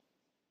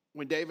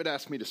When David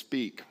asked me to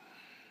speak,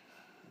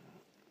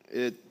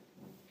 it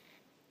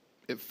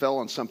fell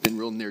on something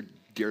real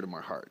dear to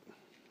my heart.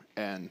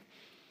 And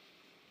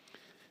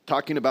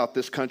talking about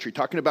this country,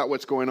 talking about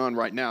what's going on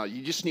right now,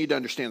 you just need to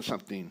understand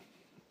something.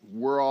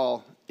 We're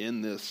all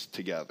in this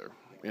together.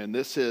 And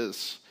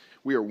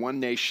we are one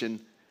nation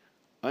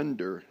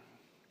under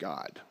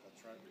God.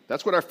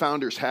 That's what our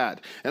founders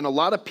had. And a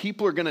lot of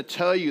people are going to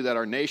tell you that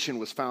our nation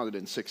was founded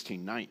in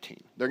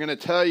 1619. They're going to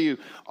tell you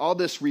all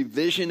this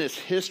revisionist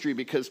history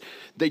because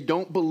they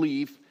don't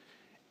believe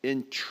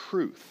in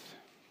truth.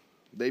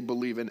 They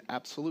believe in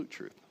absolute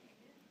truth.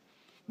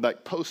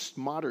 Like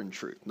postmodern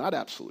truth, not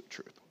absolute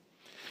truth.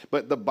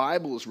 But the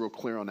Bible is real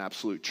clear on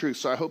absolute truth.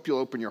 So I hope you'll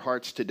open your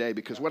hearts today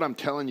because what I'm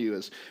telling you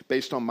is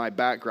based on my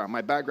background.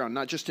 My background,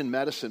 not just in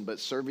medicine, but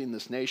serving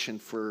this nation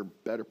for a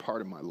better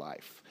part of my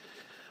life.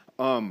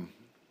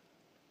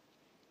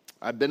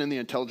 I've been in the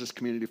intelligence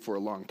community for a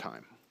long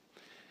time.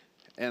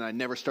 And I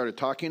never started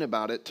talking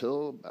about it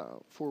till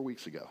about 4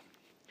 weeks ago.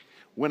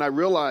 When I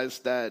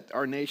realized that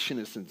our nation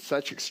is in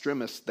such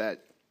extremists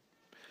that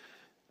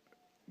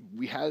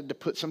we had to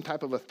put some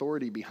type of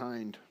authority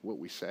behind what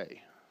we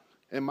say.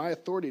 And my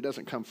authority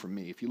doesn't come from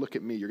me. If you look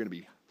at me, you're going to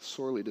be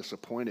sorely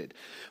disappointed.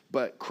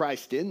 But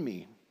Christ in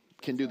me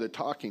can do the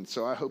talking,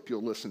 so I hope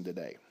you'll listen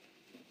today.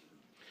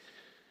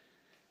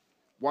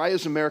 Why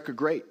is America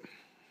great?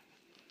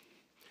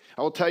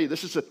 I will tell you,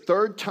 this is the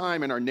third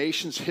time in our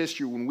nation's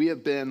history when we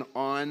have been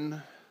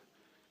on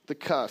the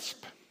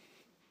cusp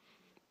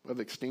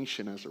of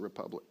extinction as a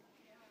republic.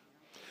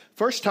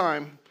 First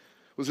time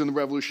was in the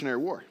Revolutionary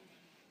War.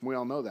 We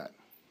all know that.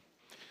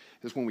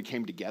 It's when we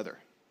came together,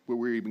 where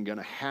we were even going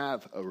to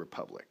have a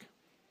republic.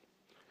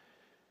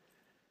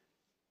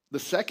 The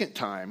second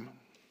time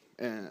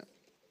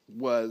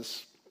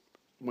was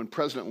when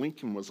President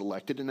Lincoln was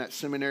elected in that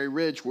Seminary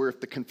Ridge, where if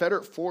the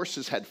Confederate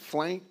forces had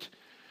flanked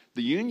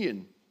the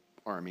Union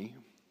Army,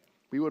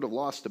 we would have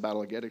lost the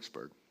Battle of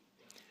Gettysburg.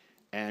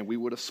 And we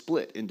would have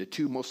split into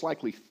two, most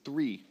likely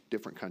three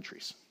different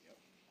countries.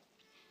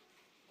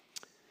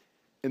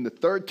 And the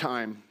third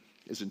time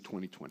is in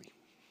 2020,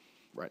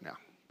 right now,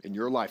 in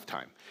your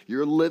lifetime.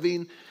 You're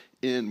living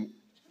in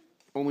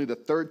only the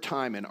third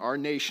time in our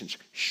nation's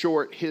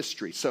short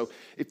history. So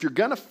if you're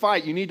going to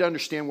fight, you need to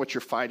understand what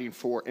you're fighting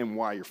for and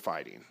why you're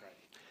fighting.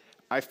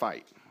 I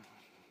fight.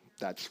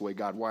 That's the way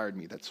God wired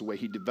me. That's the way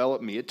he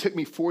developed me. It took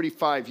me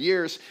 45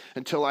 years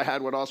until I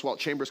had what Oswald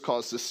Chambers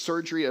calls the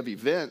surgery of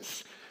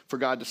events for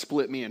God to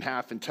split me in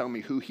half and tell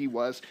me who he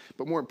was,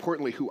 but more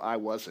importantly, who I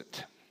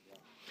wasn't.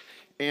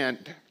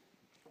 And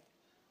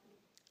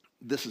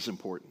this is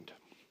important.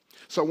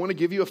 So I want to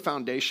give you a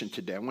foundation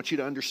today. I want you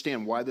to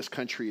understand why this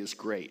country is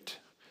great.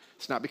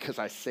 It's not because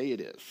I say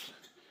it is,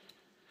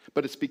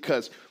 but it's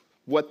because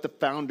what the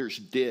founders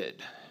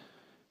did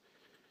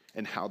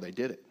and how they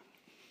did it.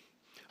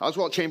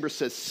 Oswald Chambers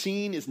says,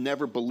 seeing is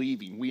never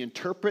believing. We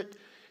interpret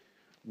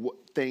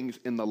things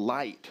in the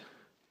light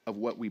of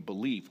what we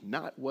believe,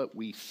 not what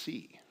we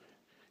see.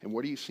 And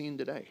what are you seeing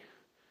today?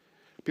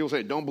 People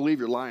say, don't believe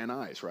your lying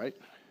eyes, right?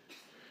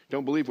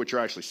 Don't believe what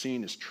you're actually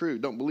seeing is true.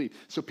 Don't believe.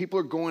 So people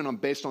are going on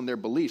based on their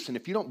beliefs. And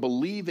if you don't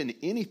believe in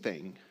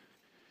anything,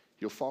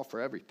 you'll fall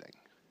for everything.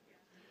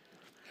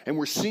 And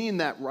we're seeing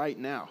that right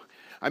now.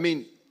 I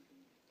mean,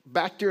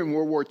 back during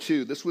World War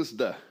II, this was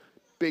the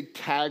big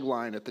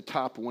tagline at the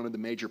top of one of the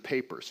major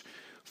papers.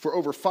 For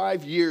over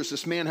 5 years,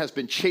 this man has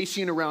been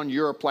chasing around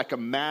Europe like a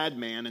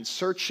madman in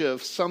search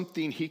of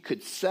something he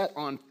could set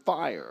on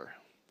fire.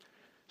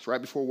 It's right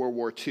before World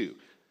War II.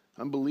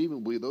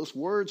 Unbelievably, those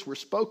words were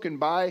spoken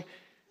by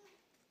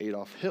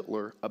Adolf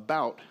Hitler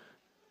about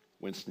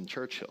Winston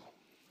Churchill.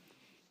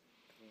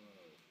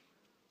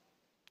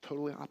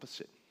 Totally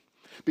opposite.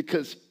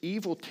 Because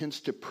evil tends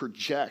to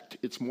project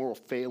its moral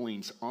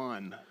failings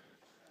on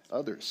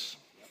others.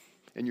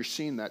 And you're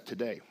seeing that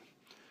today.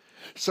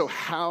 So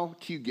how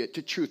do you get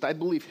to truth? I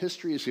believe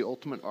history is the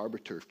ultimate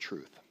arbiter of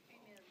truth.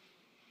 Amen.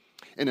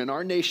 And in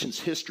our nation's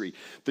history,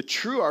 the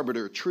true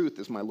arbiter of truth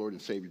is my Lord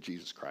and Savior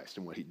Jesus Christ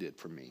and what he did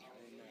for me.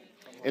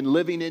 And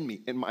living in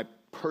me, in my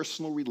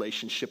personal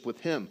relationship with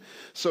him.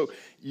 So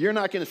you're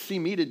not going to see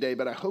me today,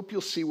 but I hope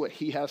you'll see what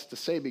he has to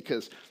say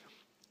because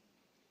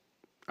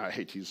I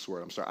hate to use this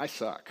word, I'm sorry, I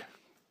suck,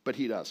 but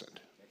he doesn't.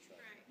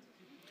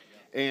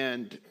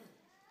 And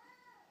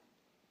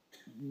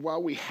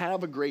while we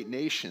have a great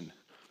nation,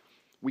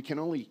 we can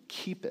only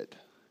keep it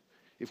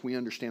if we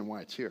understand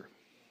why it's here.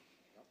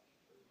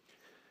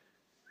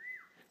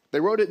 They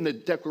wrote it in the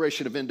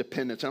Declaration of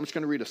Independence. I'm just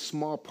going to read a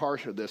small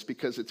part of this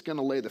because it's going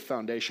to lay the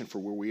foundation for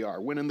where we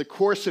are. When in the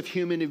course of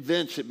human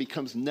events it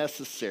becomes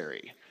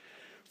necessary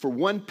for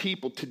one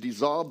people to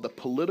dissolve the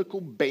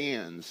political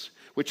bands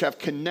which have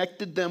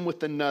connected them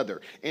with another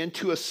and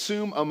to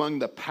assume among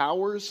the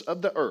powers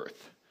of the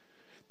earth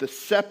the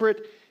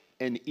separate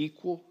and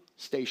equal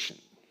station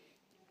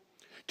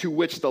to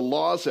which the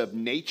laws of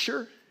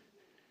nature,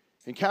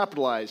 and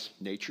capitalize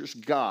nature's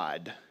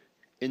God,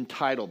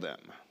 entitle them.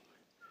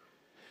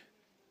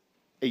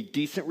 A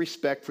decent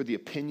respect for the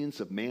opinions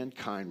of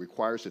mankind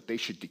requires that they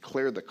should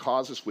declare the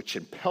causes which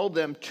impelled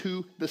them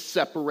to the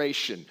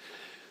separation.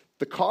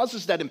 The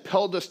causes that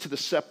impelled us to the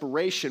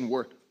separation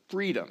were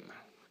freedom.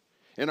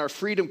 And our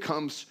freedom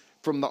comes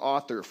from the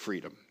author of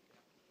freedom,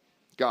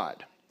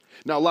 God.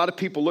 Now, a lot of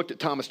people looked at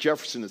Thomas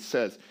Jefferson and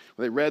said,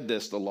 when they read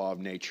this, the law of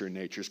nature and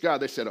nature's God,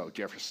 they said, oh,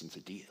 Jefferson's a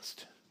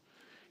deist.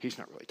 He's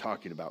not really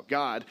talking about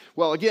God.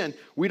 Well, again,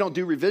 we don't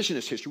do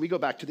revisionist history. We go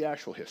back to the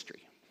actual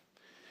history.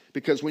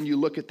 Because when you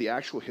look at the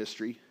actual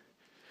history,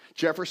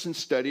 Jefferson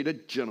studied a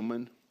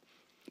gentleman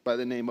by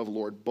the name of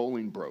Lord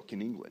Bolingbroke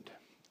in England.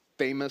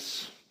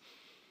 Famous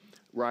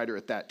writer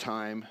at that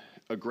time,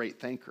 a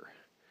great thinker.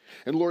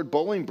 And Lord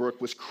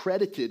Bolingbroke was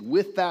credited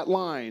with that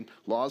line,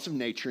 laws of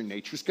nature and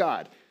nature's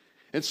God.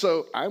 And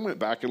so I went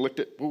back and looked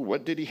at, well,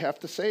 what did he have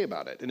to say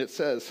about it? And it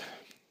says,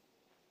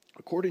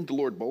 according to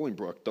Lord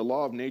Bolingbroke, the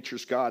law of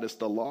nature's God is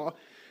the law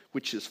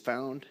which is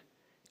found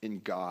in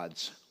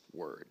God's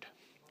word.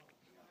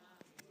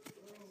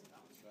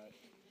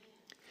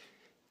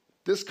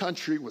 This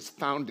country was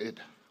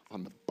founded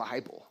on the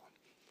Bible.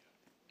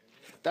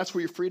 That's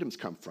where your freedoms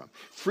come from.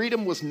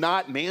 Freedom was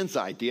not man's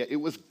idea, it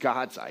was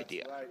God's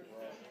idea. That's right,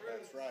 bro.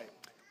 That's right.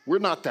 We're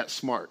not that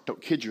smart.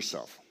 Don't kid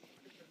yourself.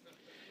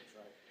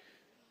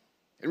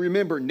 And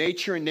remember,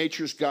 nature and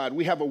nature's God.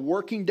 We have a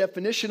working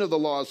definition of the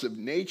laws of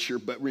nature,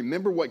 but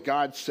remember what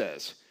God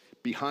says.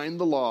 Behind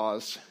the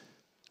laws,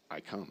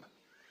 I come.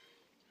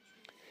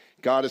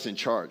 God is in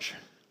charge.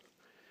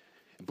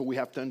 But we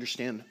have to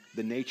understand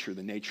the nature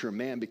of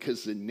man,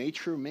 because the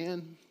nature of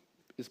man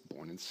is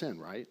born in sin,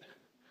 right?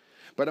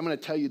 But I'm going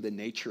to tell you the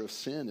nature of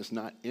sin is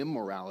not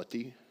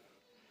immorality,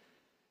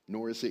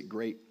 nor is it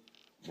great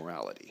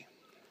morality.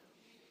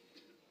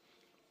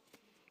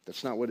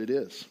 That's not what it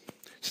is.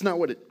 It's not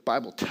what the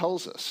Bible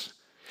tells us.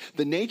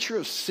 The nature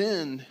of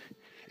sin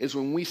is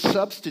when we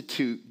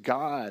substitute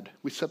God,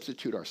 we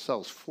substitute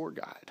ourselves for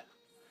God.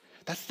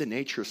 That's the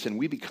nature of sin.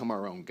 We become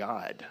our own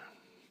God.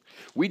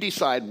 We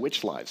decide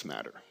which lives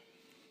matter.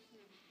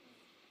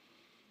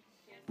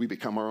 We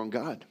become our own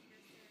God.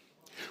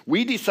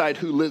 We decide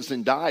who lives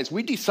and dies.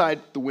 We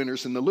decide the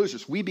winners and the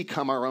losers. We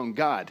become our own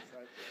God.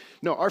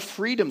 No, our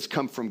freedoms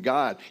come from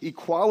God.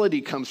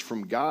 Equality comes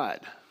from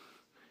God.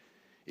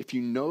 If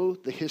you know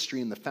the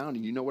history and the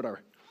founding, you know what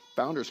our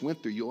founders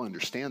went through, you'll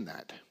understand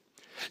that.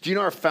 Do you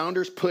know our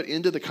founders put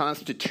into the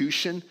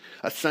Constitution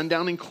a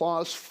sundowning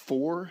clause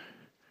for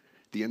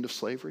the end of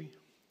slavery?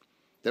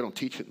 They don't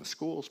teach it in the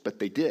schools, but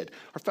they did.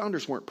 Our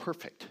founders weren't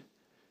perfect,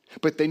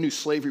 but they knew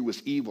slavery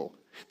was evil.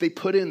 They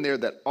put in there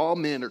that all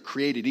men are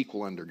created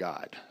equal under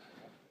God.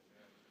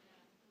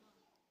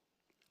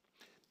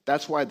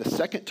 That's why the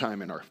second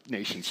time in our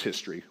nation's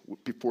history,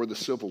 before the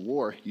Civil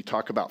War, you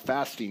talk about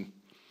fasting.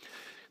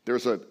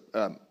 It's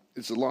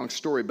a long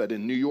story, but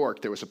in New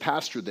York, there was a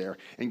pastor there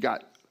and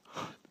got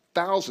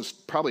thousands,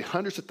 probably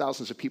hundreds of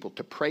thousands of people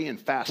to pray and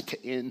fast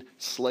to end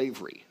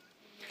slavery.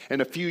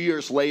 And a few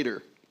years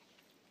later,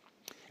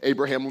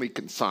 Abraham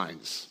Lincoln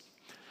signs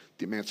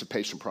the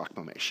Emancipation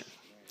Proclamation.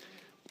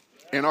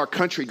 And our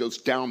country goes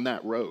down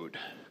that road.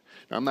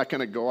 Now, I'm not going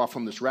to go off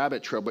on this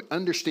rabbit trail, but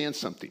understand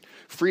something.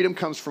 Freedom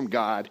comes from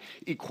God.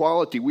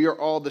 Equality, we are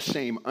all the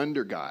same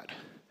under God.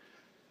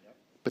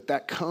 But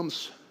that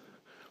comes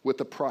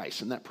with a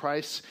price, and that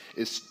price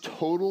is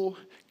total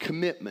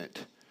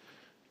commitment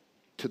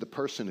to the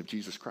person of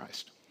Jesus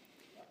Christ.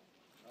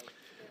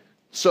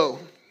 So,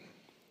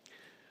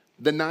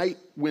 the night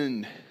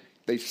when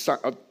they've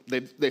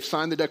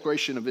signed the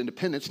Declaration of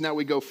Independence, now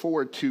we go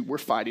forward to we're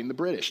fighting the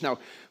British. Now,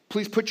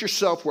 please put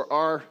yourself where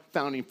our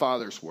founding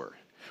fathers were.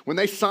 When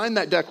they signed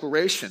that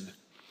declaration,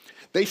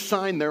 they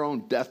signed their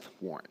own death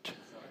warrant.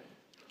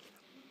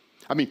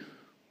 I mean,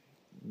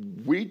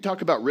 we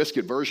talk about risk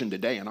aversion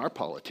today in our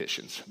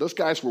politicians. Those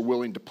guys were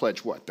willing to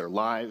pledge what? Their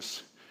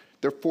lives,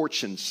 their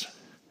fortunes,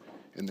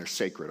 and their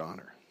sacred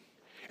honor.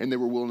 And they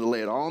were willing to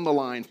lay it all on the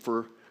line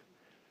for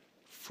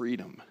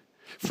freedom.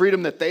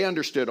 Freedom that they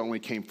understood only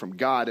came from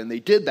God, and they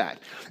did that.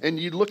 And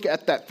you look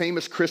at that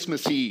famous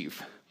Christmas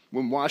Eve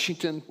when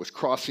Washington was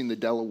crossing the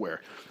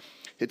Delaware.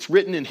 It's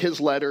written in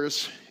his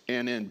letters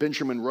and in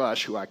Benjamin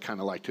Rush, who I kind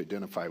of like to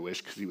identify with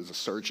because he was a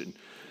surgeon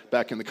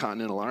back in the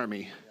Continental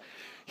Army.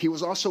 He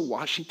was also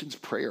Washington's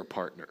prayer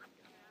partner.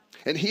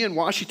 And he and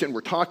Washington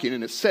were talking,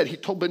 and it said, he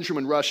told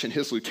Benjamin Rush and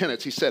his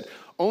lieutenants, he said,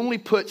 only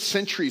put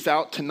sentries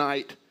out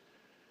tonight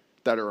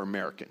that are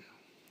American.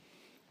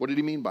 What did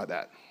he mean by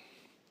that?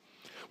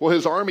 Well,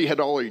 his army had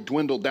already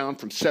dwindled down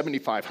from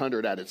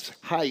 7,500 at its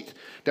height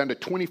down to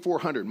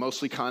 2,400,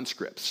 mostly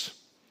conscripts.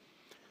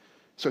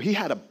 So he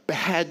had a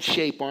bad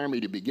shape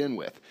army to begin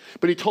with.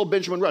 But he told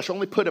Benjamin Rush,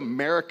 only put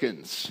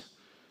Americans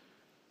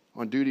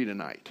on duty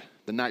tonight,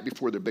 the night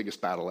before their biggest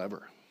battle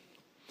ever.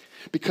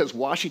 Because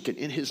Washington,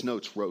 in his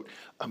notes, wrote,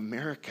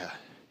 America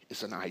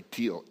is an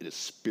ideal. It is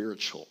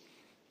spiritual.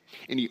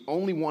 And he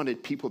only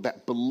wanted people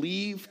that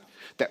believed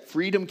that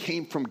freedom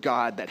came from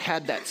God, that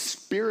had that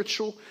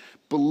spiritual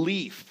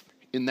belief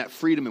in that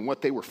freedom and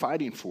what they were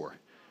fighting for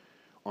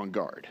on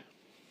guard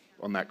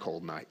on that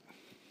cold night.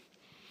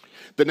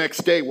 The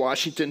next day,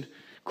 Washington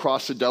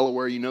cross the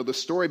Delaware. You know the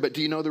story, but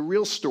do you know the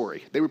real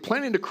story? They were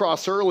planning to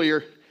cross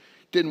earlier.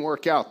 Didn't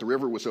work out. The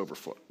river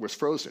was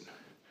frozen.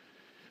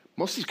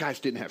 Most of these guys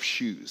didn't have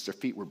shoes. Their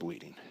feet were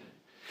bleeding.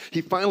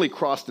 He finally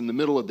crossed in the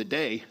middle of the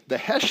day. The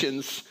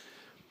Hessians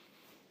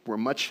were a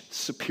much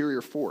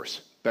superior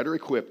force, better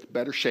equipped,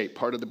 better shaped,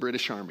 part of the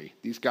British Army.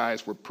 These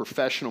guys were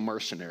professional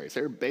mercenaries.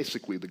 They were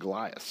basically the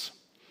Goliaths.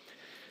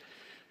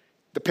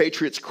 The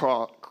Patriots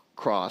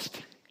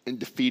crossed and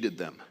defeated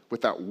them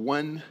without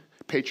one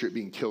Patriot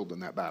being killed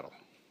in that battle.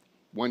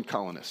 One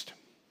colonist.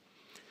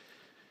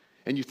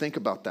 And you think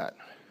about that.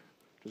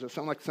 Does that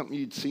sound like something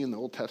you'd see in the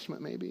Old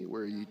Testament maybe,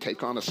 where you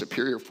take on a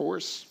superior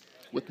force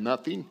with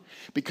nothing?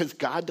 Because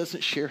God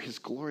doesn't share his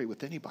glory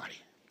with anybody.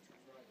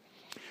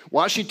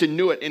 Washington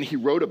knew it, and he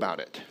wrote about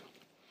it.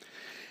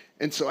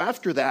 And so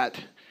after that,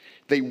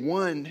 they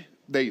won.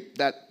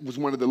 That was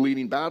one of the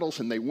leading battles,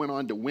 and they went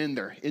on to win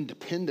their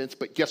independence.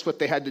 But guess what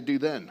they had to do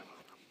then?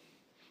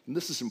 And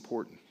this is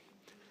important.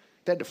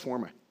 They had to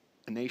form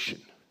a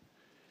nation.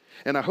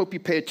 And I hope you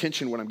pay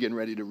attention when I'm getting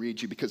ready to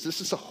read you, because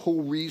this is the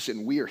whole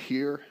reason we are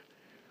here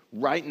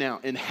right now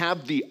and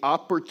have the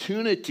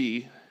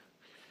opportunity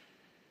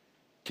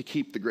to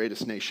keep the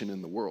greatest nation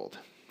in the world.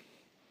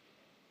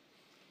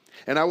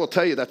 And I will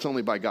tell you that's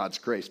only by God's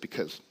grace,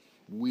 because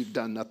we've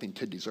done nothing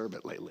to deserve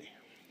it lately.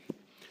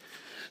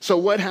 So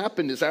what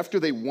happened is after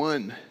they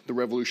won the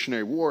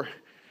Revolutionary War,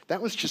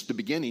 that was just the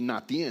beginning,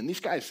 not the end. These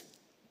guys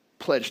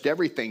pledged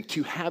everything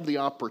to have the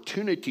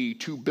opportunity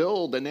to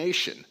build a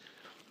nation.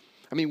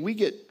 I mean, we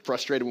get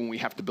frustrated when we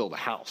have to build a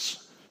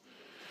house.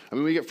 I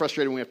mean, we get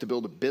frustrated when we have to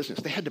build a business.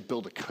 They had to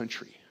build a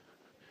country.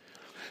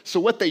 So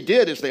what they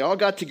did is they all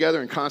got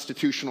together in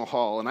Constitutional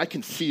Hall, and I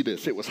can see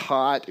this. It was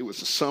hot. It was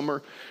the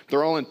summer.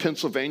 They're all in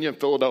Pennsylvania and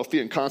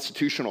Philadelphia in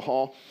Constitutional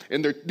Hall,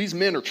 and these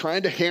men are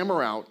trying to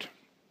hammer out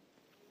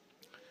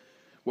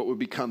what would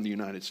become the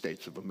United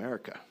States of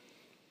America.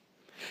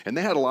 And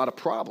they had a lot of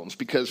problems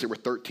because there were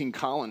 13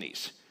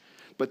 colonies,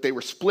 but they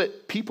were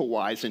split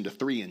people-wise into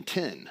 3 and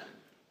 10.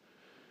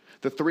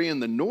 The 3 in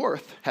the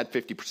north had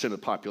 50% of the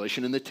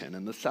population, and the 10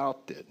 in the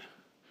south did.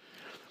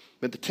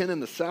 But the 10 in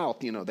the south,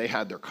 they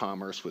had their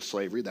commerce with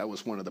slavery. That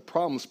was one of the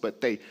problems, but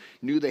they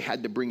knew they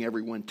had to bring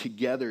everyone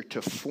together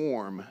to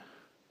form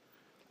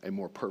a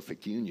more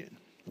perfect union.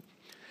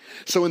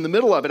 So in the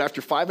middle of it,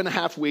 after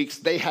 5.5 weeks,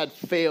 they had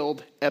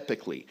failed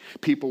epically.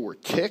 People were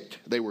ticked.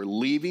 They were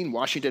leaving.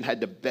 Washington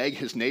had to beg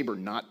his neighbor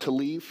not to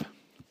leave.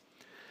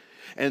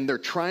 And they're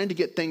trying to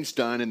get things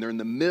done, and they're in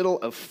the middle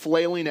of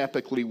flailing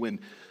epically when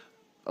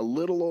a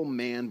little old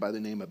man by the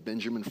name of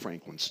Benjamin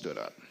Franklin stood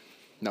up.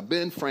 Now,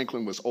 Ben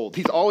Franklin was old.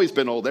 He's always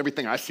been old.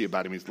 Everything I see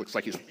about him, he looks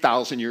like he's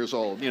 1,000 years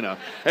old,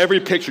 Every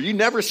picture. You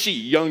never see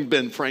young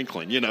Ben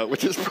Franklin,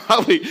 which is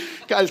probably,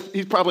 guys,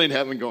 he's probably in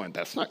heaven going,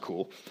 that's not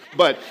cool.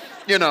 But,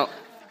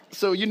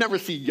 so you never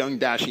see young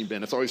dashing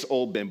Ben. It's always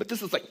old Ben. But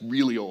this is like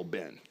really old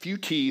Ben. Few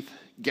teeth,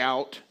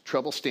 gout,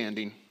 trouble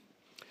standing.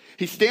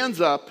 He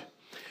stands up,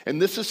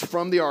 and this is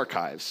from the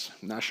archives,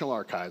 National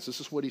Archives. This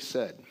is what he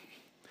said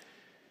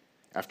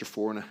after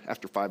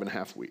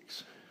 5.5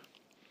 weeks.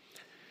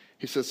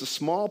 He says, the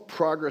small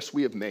progress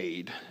we have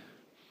made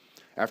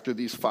after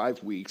these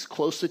 5 weeks,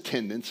 close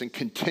attendance and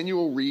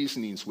continual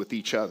reasonings with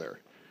each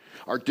other,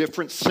 our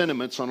different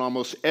sentiments on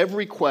almost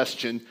every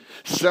question,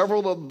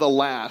 several of the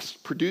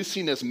last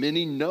producing as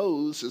many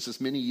no's as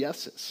many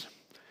yeses,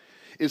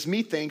 is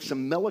methinks a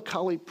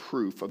melancholy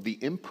proof of the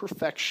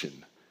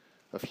imperfection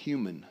of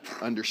human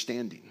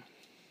understanding.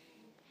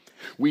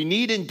 We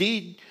need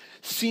indeed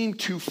seem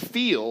to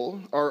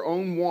feel our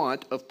own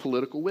want of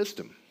political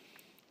wisdom,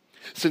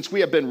 since we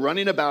have been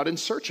running about in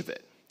search of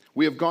it.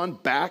 We have gone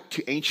back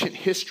to ancient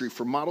history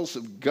for models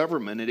of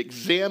government and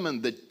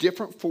examined the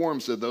different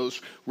forms of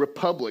those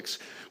republics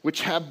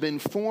which have been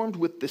formed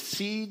with the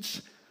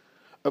seeds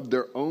of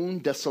their own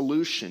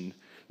dissolution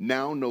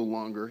now no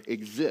longer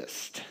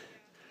exist.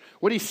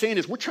 What he's saying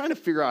is we're trying to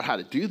figure out how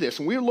to do this,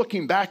 and we're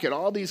looking back at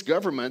all these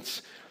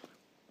governments,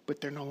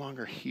 but they're no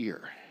longer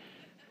here,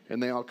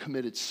 and they all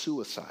committed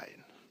suicide.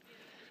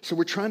 So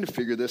we're trying to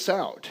figure this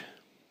out.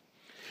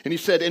 And he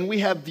said, and we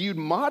have viewed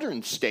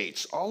modern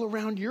states all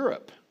around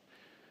Europe,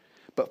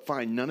 but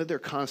find none of their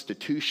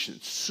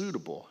constitutions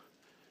suitable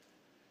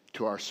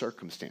to our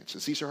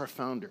circumstances. These are our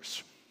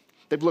founders.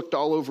 They've looked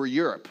all over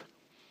Europe.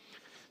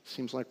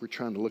 Seems like we're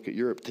trying to look at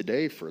Europe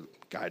today for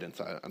guidance.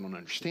 I don't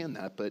understand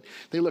that, but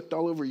they looked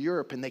all over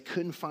Europe and they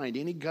couldn't find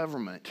any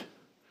government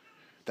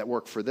that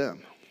worked for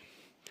them.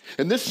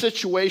 In this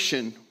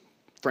situation,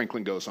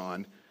 Franklin goes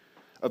on,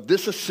 of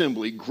this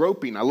assembly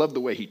groping, I love the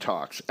way he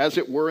talks, as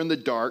it were in the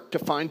dark to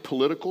find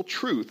political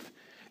truth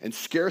and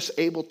scarce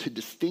able to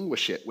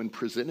distinguish it when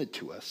presented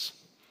to us.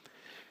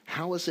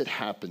 How has it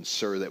happened,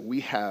 sir, that we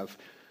have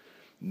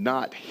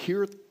not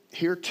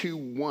hereto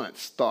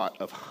once thought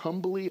of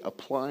humbly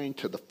applying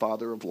to the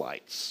Father of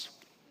lights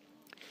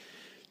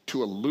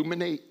to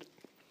illuminate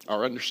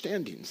our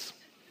understandings?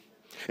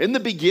 In the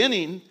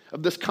beginning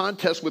of this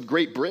contest with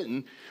Great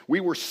Britain,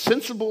 we were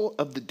sensible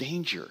of the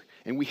danger,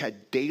 and we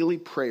had daily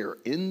prayer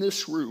in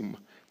this room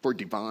for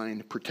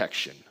divine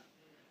protection.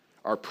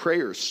 Our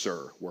prayers,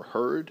 sir, were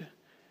heard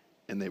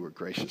and they were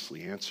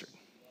graciously answered.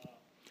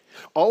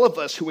 All of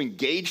us who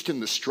engaged in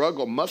the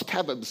struggle must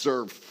have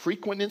observed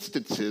frequent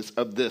instances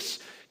of this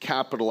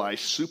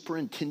capitalized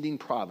superintending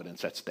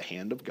providence, that's the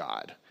hand of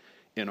God,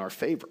 in our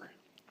favor.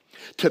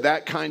 To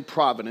that kind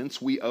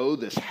providence, we owe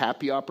this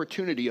happy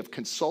opportunity of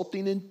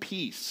consulting in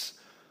peace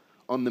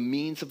on the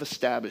means of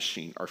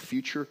establishing our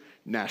future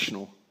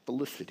national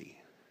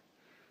felicity,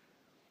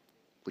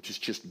 which is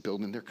just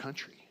building their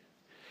country.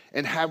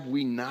 And have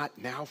we not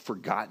now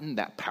forgotten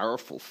that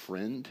powerful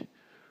friend?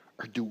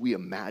 Or do we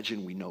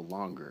imagine we no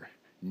longer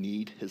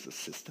need his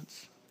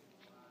assistance?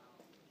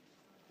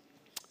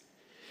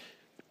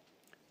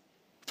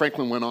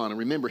 Franklin went on, and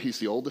remember, he's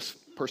the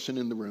oldest person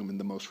in the room and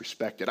the most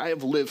respected. I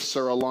have lived,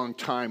 sir, a long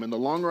time, and the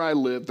longer I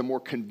live, the more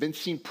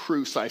convincing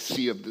proofs I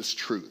see of this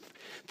truth,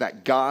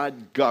 that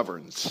God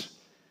governs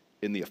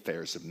in the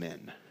affairs of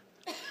men.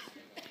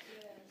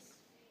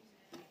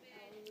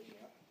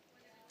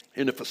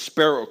 And if a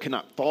sparrow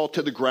cannot fall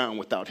to the ground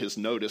without his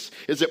notice,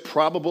 is it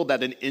probable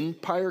that an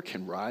empire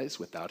can rise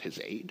without his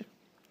aid?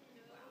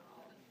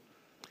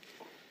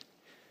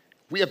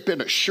 We have been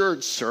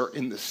assured, sir,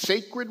 in the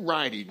sacred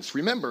writings.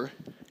 Remember,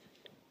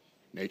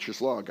 nature's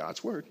law,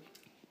 God's word.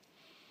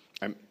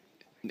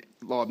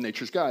 Law of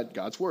nature's God,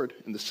 God's word.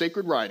 In the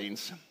sacred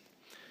writings,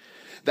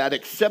 that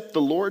except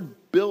the Lord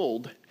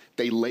build,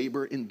 they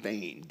labor in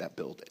vain that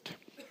build it.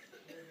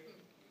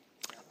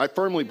 I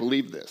firmly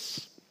believe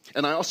this.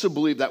 And I also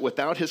believe that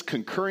without his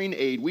concurring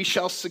aid, we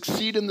shall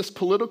succeed in this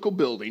political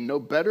building no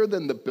better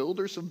than the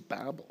builders of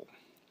Babel.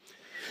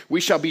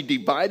 We shall be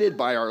divided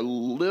by our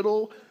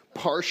little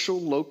partial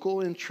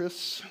local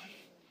interests.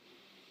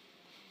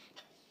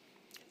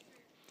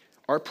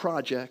 Our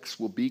projects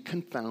will be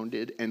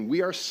confounded, and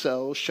we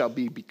ourselves shall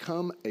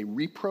become a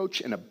reproach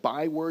and a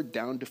byword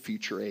down to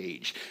future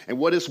age. And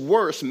what is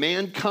worse,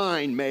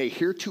 mankind may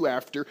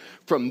hereafter,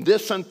 from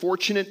this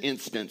unfortunate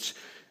instance,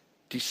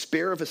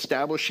 despair of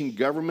establishing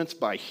governments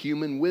by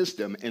human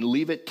wisdom and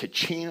leave it to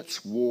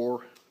chance,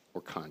 war,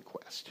 or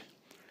conquest.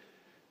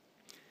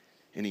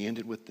 And he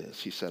ended with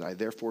this. He said, I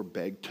therefore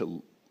beg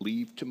to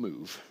leave to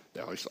move.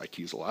 They always like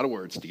to use a lot of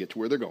words to get to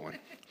where they're going.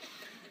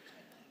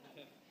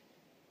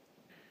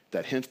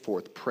 That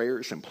henceforth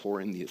prayers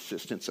imploring the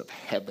assistance of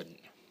heaven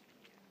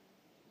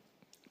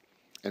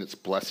and its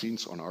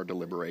blessings on our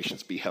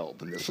deliberations be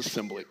held in this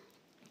assembly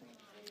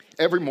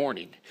every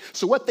morning.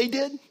 So what they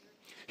did,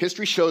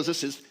 history shows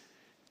us, is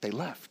they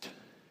left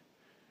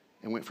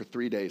and went for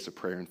 3 days of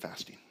prayer and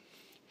fasting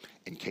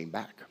and came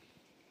back.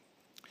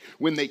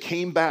 When they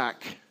came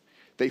back,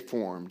 they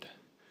formed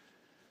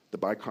the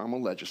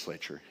bicameral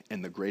legislature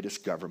and the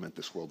greatest government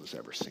this world has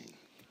ever seen.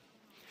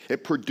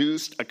 It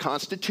produced a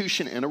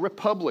constitution and a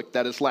republic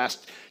that has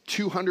lasted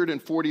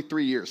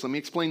 243 years. Let me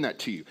explain that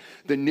to you.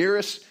 The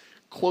nearest,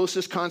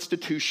 closest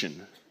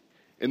constitution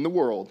in the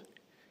world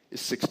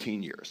is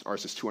 16 years.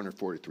 Ours is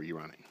 243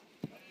 running.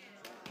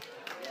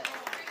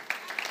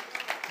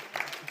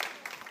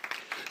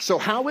 So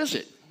how is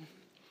it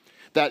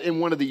that in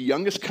one of the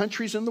youngest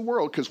countries in the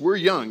world, because we're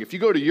young, if you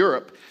go to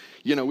Europe,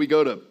 we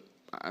go to,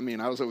 I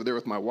was over there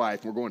with my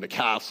wife, and we're going to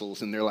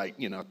castles, and they're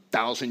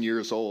 1,000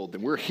 years old.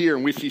 And we're here,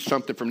 and we see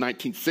something from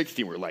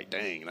 1960, and we're like,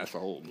 dang, that's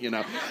old,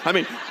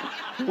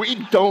 we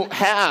don't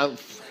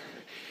have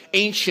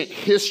ancient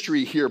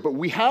history here, but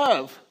we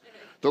have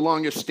the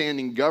longest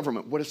standing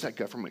government. What has that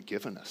government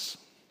given us?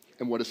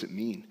 And what does it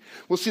mean?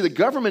 Well, see, the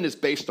government is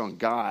based on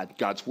God,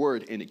 God's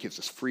word, and it gives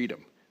us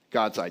freedom.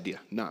 God's idea,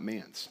 not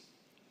man's.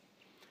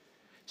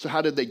 So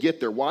how did they get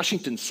there?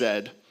 Washington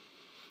said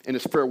in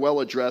his farewell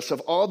address, of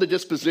all the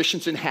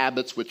dispositions and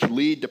habits which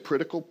lead to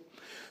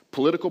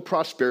political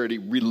prosperity,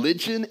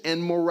 religion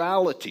and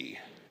morality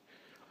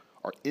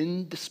are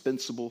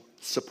indispensable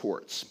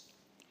supports.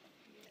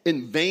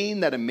 In vain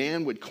that a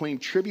man would claim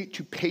tribute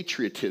to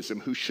patriotism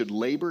who should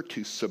labor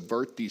to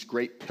subvert these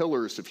great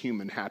pillars of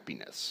human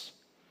happiness.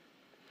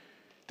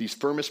 These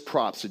firmest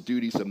props of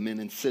duties of men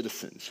and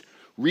citizens.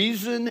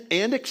 Reason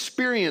and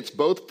experience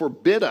both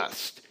forbid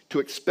us to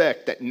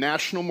expect that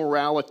national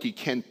morality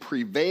can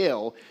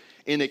prevail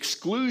in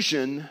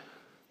exclusion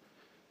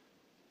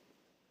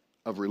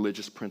of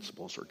religious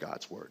principles or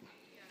God's word.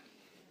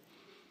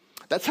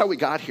 That's how we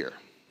got here.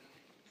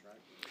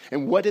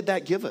 And what did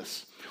that give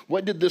us?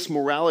 What did this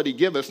morality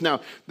give us? Now,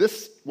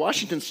 this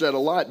Washington said a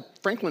lot.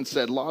 Franklin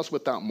said laws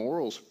without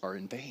morals are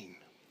in vain.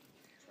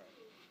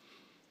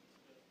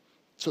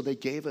 So they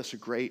gave us a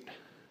great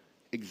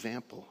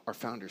example. Our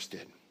founders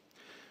did.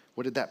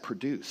 What did that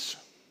produce?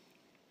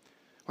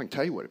 I can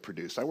tell you what it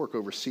produced. I work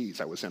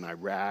overseas. I was in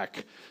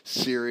Iraq,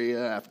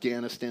 Syria,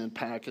 Afghanistan,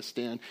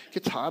 Pakistan. It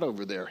gets hot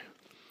over there.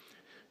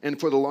 And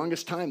for the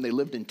longest time, they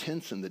lived in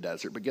tents in the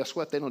desert. But guess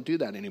what? They don't do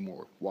that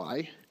anymore.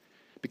 Why?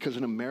 Because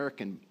an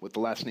American with the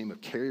last name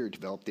of Carrier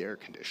developed the air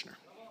conditioner.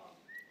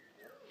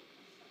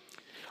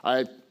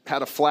 I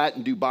had a flat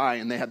in Dubai,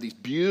 and they have these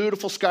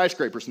beautiful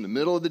skyscrapers in the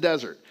middle of the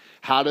desert.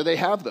 How do they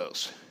have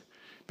those?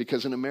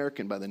 Because an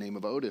American by the name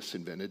of Otis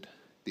invented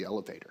the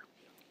elevator.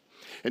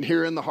 And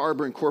here in the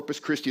harbor in Corpus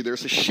Christi,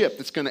 there's a ship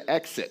that's going to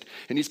exit.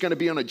 And he's going to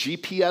be on a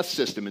GPS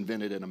system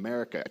invented in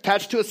America,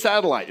 attached to a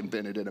satellite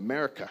invented in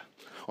America,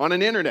 on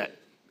an internet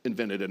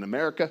invented in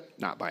America,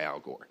 not by Al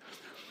Gore.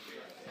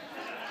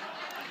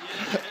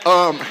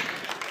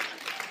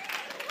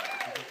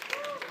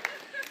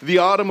 The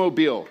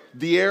automobile,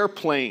 the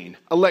airplane,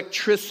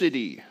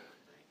 electricity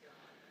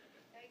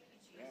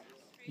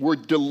were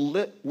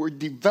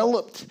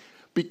developed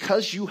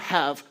because you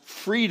have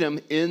freedom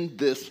in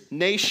this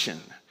nation.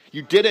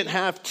 You didn't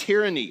have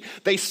tyranny.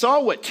 They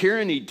saw what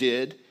tyranny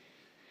did.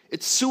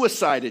 It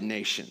suicided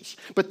nations.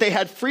 But they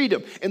had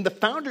freedom. And the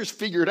founders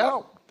figured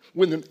out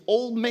when an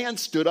old man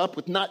stood up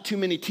with not too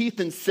many teeth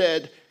and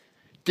said,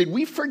 did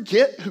we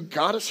forget who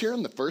got us here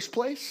in the first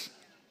place?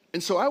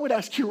 And so I would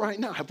ask you right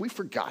now, have we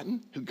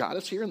forgotten who got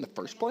us here in the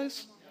first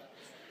place?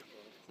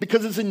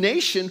 Because as a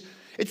nation,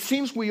 it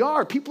seems we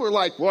are. People are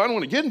like, well, I don't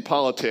want to get in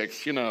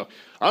politics. I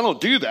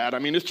don't do that. I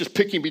mean, it's just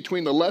picking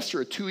between the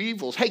lesser of two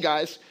evils. Hey,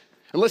 guys,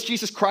 unless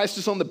Jesus Christ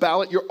is on the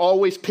ballot, you're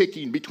always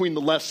picking between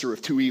the lesser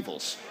of two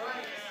evils.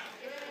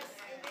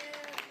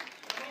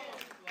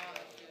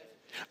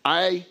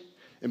 I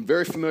am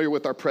very familiar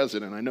with our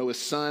president. I know his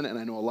son, and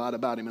I know a lot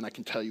about him, and I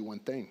can tell you one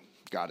thing.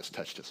 God has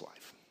touched his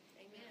life.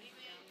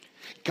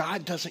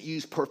 God doesn't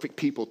use perfect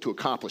people to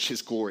accomplish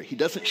his glory. He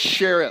doesn't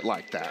share it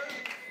like that.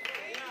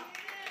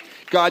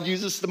 God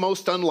uses the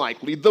most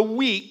unlikely, the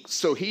weak,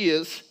 so he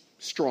is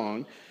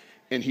strong,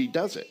 and he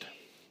does it.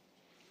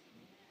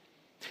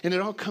 And it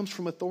all comes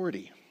from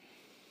authority.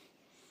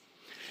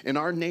 In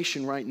our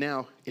nation right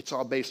now, it's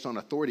all based on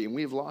authority, and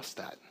we've lost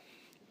that.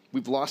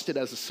 We've lost it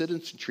as a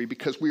citizenry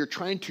because we are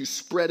trying to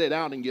spread it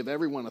out and give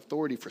everyone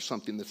authority for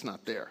something that's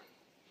not there.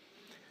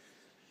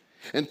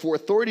 And for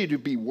authority to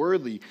be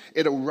worthy,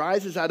 it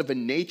arises out of a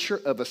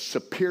nature of a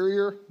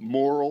superior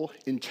moral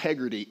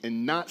integrity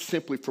and not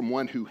simply from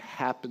one who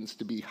happens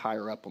to be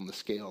higher up on the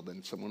scale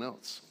than someone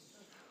else.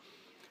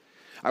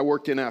 I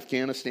worked in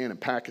Afghanistan and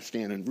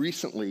Pakistan, and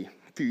recently,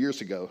 a few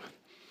years ago,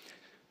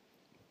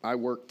 I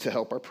worked to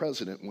help our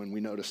president when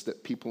we noticed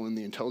that people in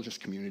the intelligence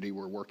community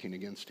were working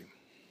against him.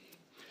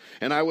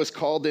 And I was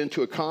called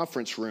into a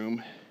conference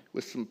room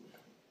with some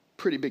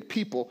pretty big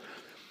people,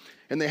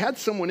 and they had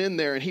someone in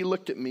there, and he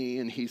looked at me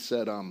and he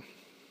said,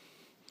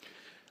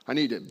 I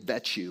need to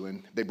vet you.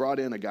 And they brought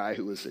in a guy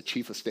who was a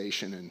chief of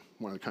station in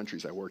one of the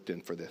countries I worked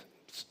in for the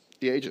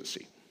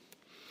agency.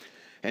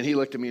 And he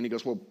looked at me and he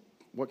goes, well,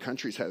 what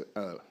countries have,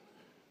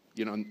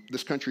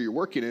 this country you're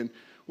working in,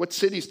 what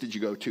cities did you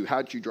go to?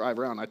 How did you drive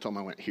around? I told him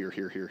I went here,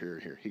 here, here, here,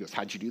 here. He goes,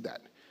 how'd you do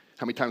that?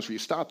 How many times were you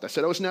stopped? I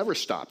said, I was never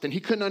stopped. And he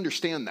couldn't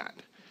understand that.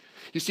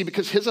 You see,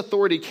 because his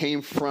authority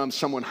came from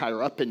someone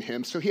higher up in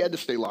him, so he had to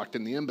stay locked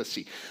in the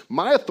embassy.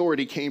 My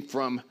authority came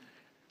from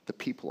the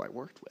people I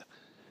worked with.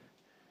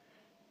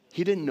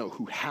 He didn't know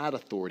who had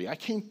authority.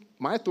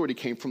 My authority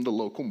came from the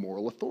local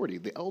moral authority,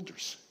 the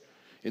elders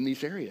in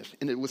these areas.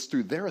 And it was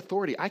through their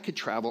authority I could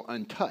travel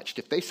untouched.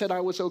 If they said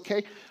I was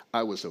okay,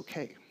 I was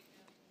okay.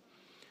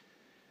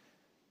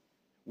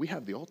 We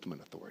have the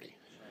ultimate authority.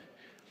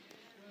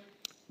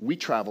 We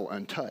travel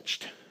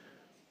untouched.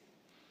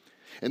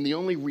 And the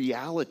only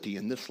reality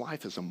in this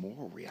life is a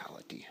moral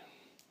reality.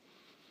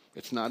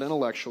 It's not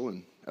intellectual,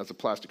 and as a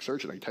plastic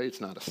surgeon, I can tell you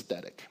it's not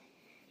aesthetic.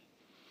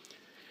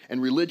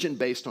 And religion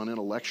based on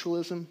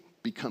intellectualism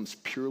becomes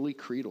purely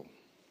creedal.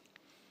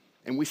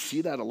 And we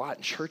see that a lot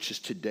in churches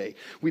today.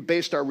 We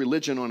based our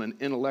religion on an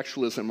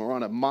intellectualism or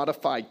on a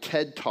modified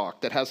TED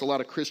Talk that has a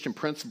lot of Christian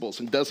principles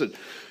and does an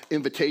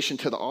invitation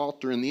to the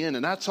altar in the end.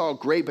 And that's all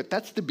great, but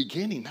that's the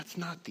beginning. That's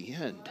not the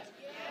end.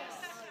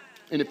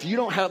 And if you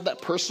don't have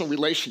that personal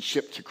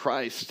relationship to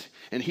Christ,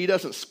 and he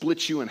doesn't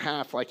split you in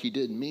half like he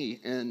did me,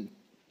 and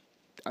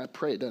I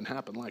pray it doesn't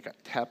happen like it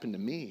happened to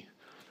me,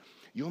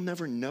 you'll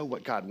never know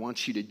what God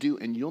wants you to do,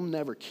 and you'll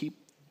never keep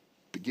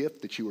the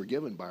gift that you were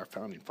given by our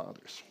founding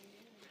fathers.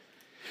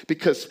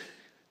 Because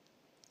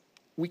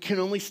we can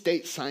only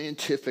state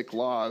scientific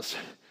laws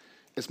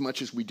as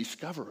much as we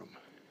discover them.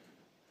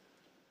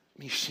 I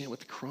mean, you're seeing it with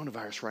the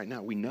coronavirus right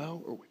now. We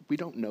know or we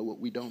don't know what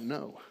we don't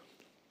know.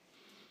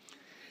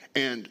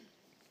 And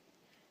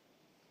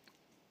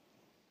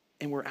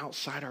we're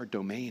outside our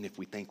domain if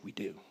we think we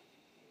do.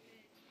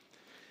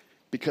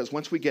 Because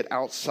once we get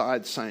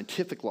outside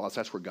scientific laws,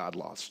 that's where God's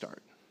laws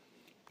start.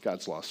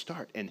 God's laws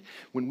start. And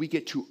when we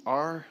get to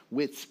our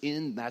wits'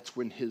 end, that's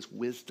when his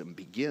wisdom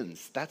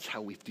begins. That's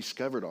how we've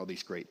discovered all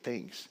these great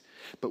things.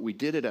 But we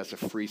did it as a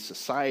free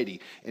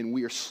society, and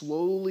we are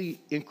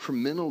slowly,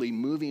 incrementally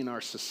moving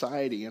our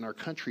society and our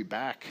country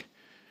back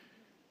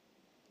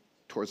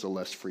towards a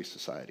less free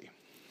society.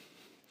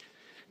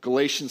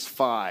 Galatians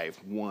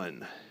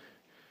 5:1.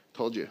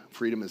 Told you,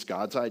 freedom is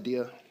God's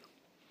idea.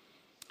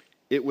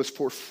 It was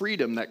for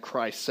freedom that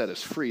Christ set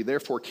us free.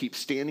 Therefore, keep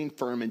standing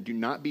firm and do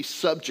not be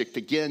subject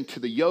again to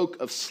the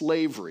yoke of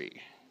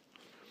slavery.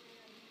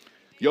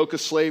 Yoke of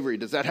slavery,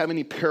 does that have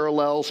any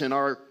parallels in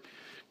our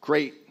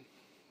great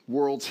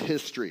world's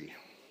history?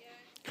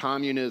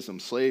 Communism,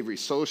 slavery,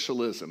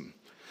 socialism.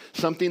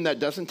 Something that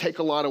doesn't take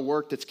a lot of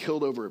work that's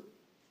killed over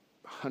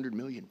 100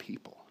 million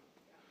people.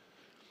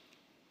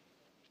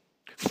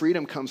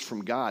 Freedom comes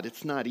from God.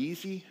 It's not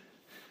easy,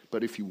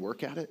 but if you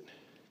work at it,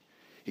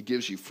 it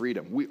gives you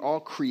freedom. We all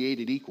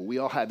created equal. We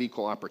all have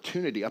equal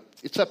opportunity.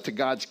 It's up to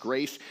God's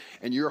grace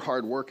and your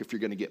hard work if you're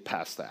going to get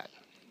past that.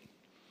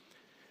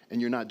 And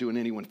you're not doing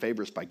anyone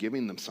favors by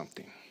giving them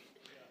something.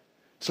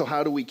 So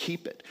how do we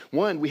keep it?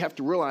 One, we have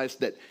to realize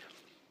that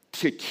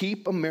to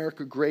keep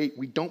America great,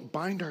 we don't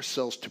bind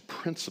ourselves to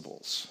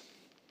principles.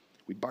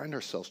 We bind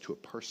ourselves to a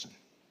person.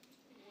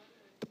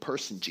 The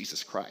person,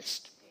 Jesus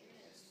Christ.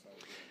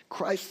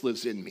 Christ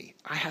lives in me.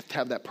 I have to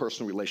have that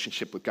personal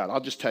relationship with God.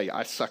 I'll just tell you,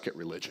 I suck at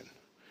religion.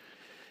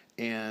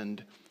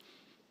 And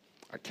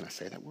can I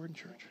say that word in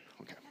church?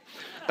 Okay.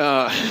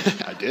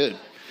 I did.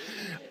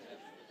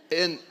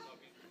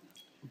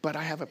 But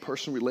I have a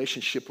personal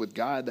relationship with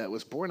God that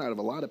was born out of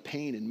a lot of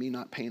pain and me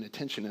not paying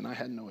attention, and I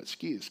had no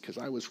excuse because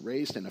I was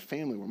raised in a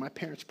family where my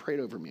parents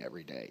prayed over me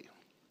every day.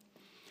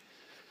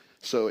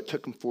 So it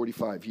took them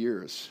 45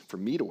 years for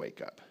me to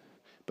wake up.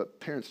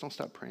 But parents, don't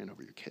stop praying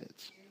over your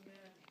kids.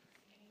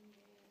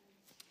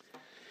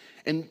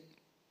 And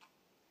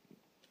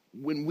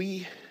when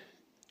we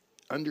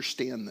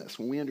understand this,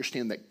 when we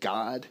understand that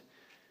God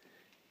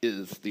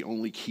is the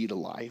only key to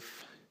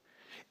life,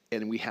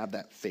 and we have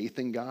that faith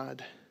in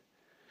God,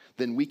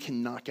 then we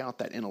can knock out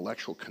that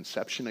intellectual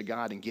conception of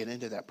God and get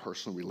into that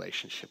personal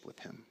relationship with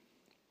him.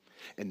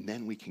 And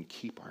then we can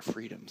keep our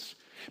freedoms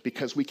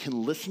because we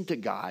can listen to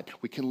God.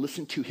 We can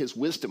listen to his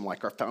wisdom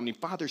like our founding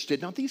fathers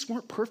did. Now, these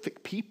weren't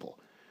perfect people.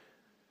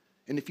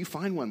 And if you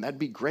find one, that'd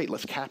be great.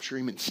 Let's capture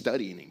him and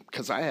study him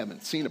because I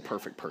haven't seen a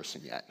perfect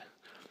person yet.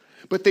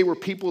 But they were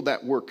people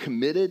that were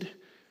committed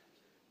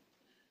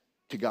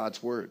to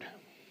God's word.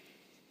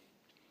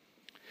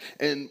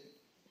 And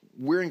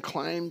we're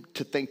inclined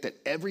to think that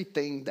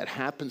everything that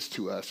happens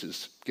to us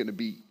is going to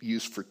be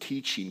used for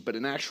teaching, but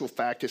in actual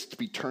fact, it's to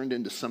be turned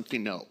into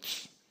something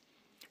else.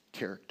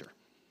 Character.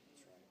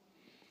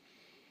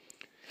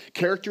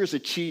 Character is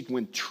achieved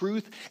when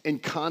truth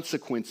and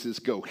consequences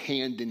go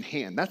hand in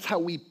hand. That's how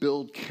we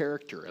build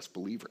character as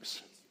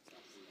believers.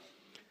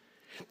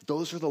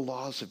 Those are the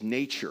laws of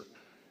nature.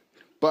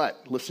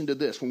 But listen to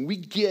this. When we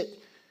get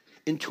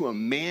into a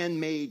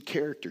man-made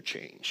character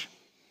change,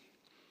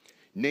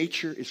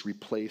 nature is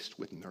replaced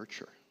with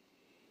nurture.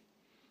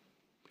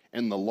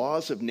 And the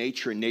laws of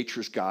nature and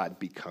nature's God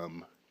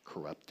become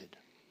corrupted.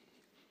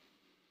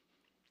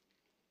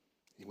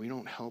 We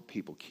don't help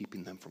people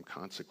keeping them from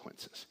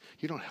consequences.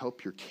 You don't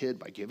help your kid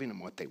by giving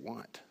them what they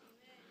want.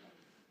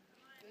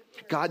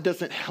 God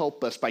doesn't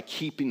help us by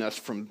keeping us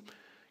from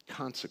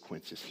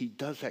consequences. He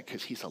does that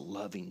because he's a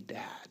loving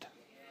dad.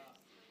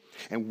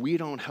 And we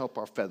don't help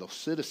our fellow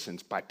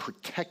citizens by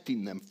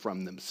protecting them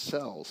from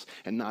themselves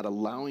and not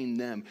allowing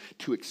them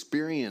to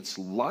experience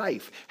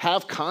life,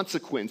 have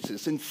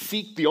consequences, and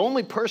seek the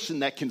only person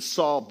that can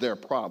solve their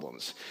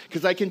problems.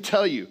 Because I can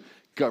tell you,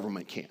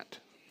 government can't.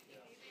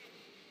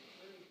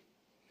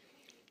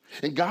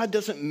 And God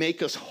doesn't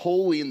make us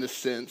holy in the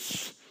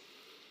sense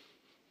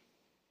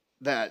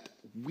that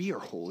we are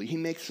holy. He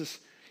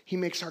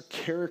makes our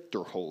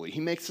character holy.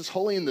 He makes us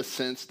holy in the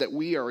sense that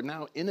we are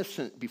now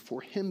innocent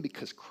before him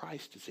because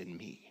Christ is in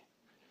me.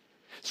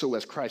 So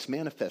as Christ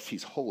manifests,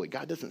 he's holy.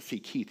 God doesn't see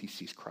Keith, he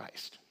sees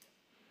Christ.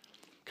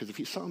 Because if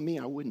he saw me,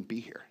 I wouldn't be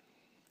here.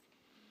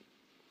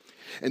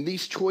 And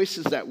these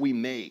choices that we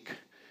make,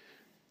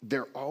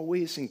 they're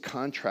always in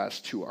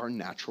contrast to our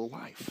natural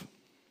life.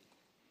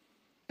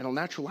 And our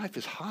natural life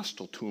is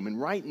hostile to him. And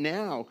right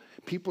now,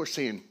 people are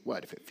saying,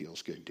 what, if it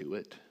feels good, do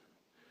it.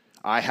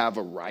 I have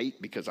a right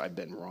because I've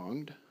been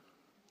wronged.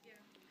 Yeah.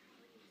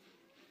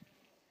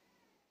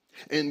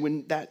 And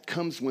when that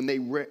comes, when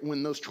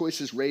those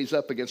choices raise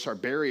up against our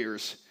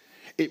barriers,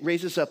 it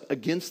raises up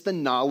against the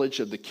knowledge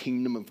of the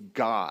kingdom of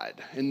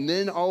God. And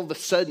then all of a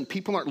sudden,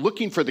 people aren't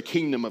looking for the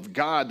kingdom of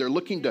God. They're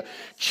looking to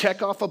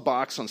check off a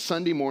box on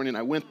Sunday morning.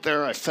 I went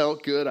there, I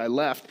felt good, I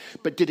left.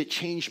 But did it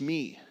change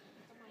me?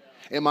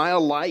 Am I a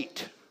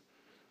light?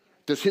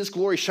 Does his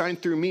glory shine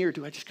through me, or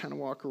do I just kind of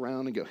walk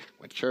around and go,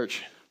 went to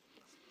church?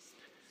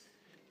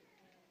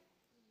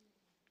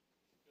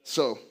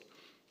 So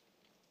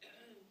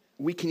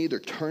we can either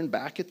turn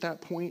back at that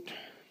point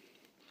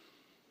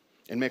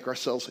and make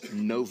ourselves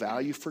no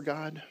value for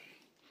God,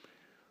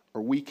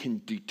 or we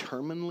can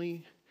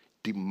determinedly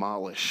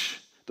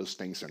demolish those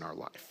things in our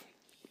life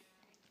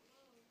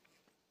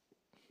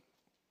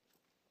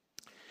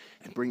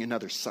and bring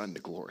another son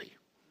to glory.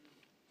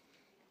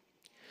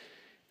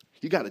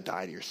 You got to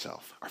die to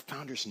yourself. Our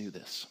founders knew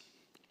this.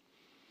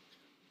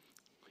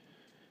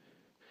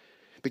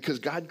 Because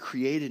God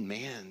created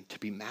man to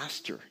be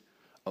master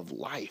of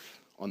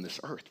life on this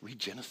earth. Read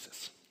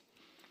Genesis.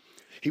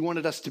 He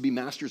wanted us to be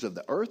masters of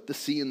the earth, the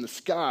sea, and the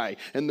sky.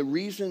 And the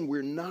reason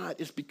we're not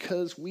is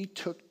because we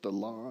took the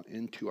law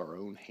into our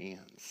own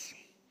hands.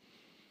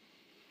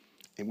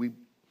 And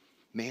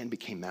man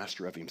became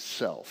master of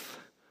himself,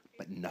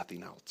 but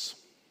nothing else.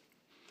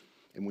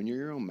 And when you're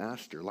your own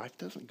master, life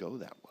doesn't go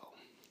that well.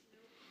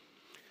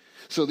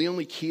 So the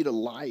only key to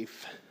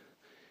life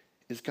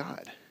is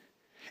God.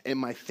 And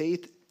my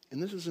faith,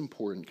 and this is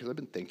important because I've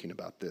been thinking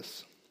about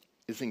this,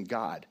 is in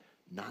God,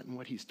 not in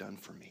what he's done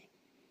for me.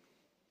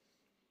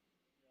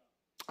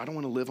 I don't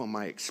want to live on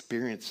my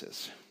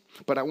experiences,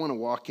 but I want to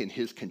walk in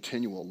his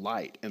continual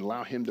light and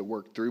allow him to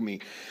work through me.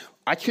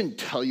 I couldn't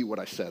tell you what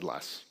I said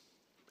last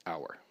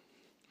hour.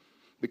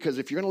 Because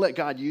if you're going to let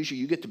God use you,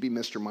 you get to be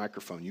Mr.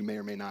 Microphone. You may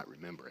or may not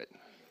remember it.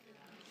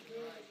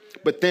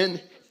 But then,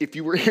 if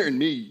you were hearing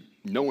me,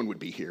 no one would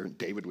be here.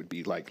 David would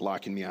be like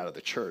locking me out of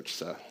the church.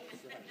 So.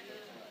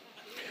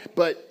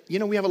 But,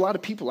 we have a lot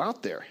of people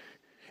out there,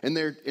 and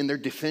they're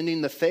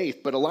defending the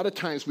faith. But a lot of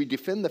times we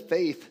defend the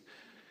faith,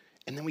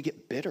 and then we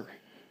get bitter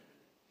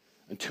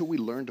until we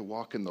learn to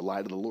walk in the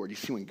light of the Lord. You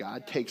see, when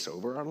God takes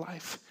over our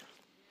life,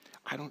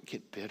 I don't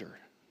get bitter.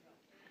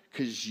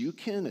 Because you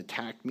can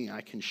attack me,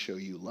 I can show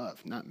you love.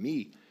 Not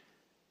me,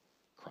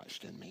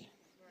 Christ in me.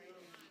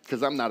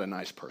 Because I'm not a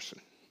nice person.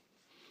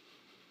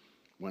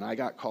 When I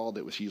got called,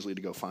 it was usually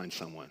to go find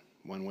someone,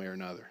 one way or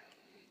another.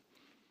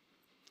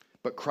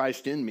 But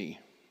Christ in me,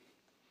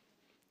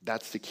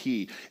 that's the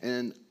key.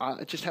 And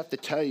I just have to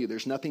tell you,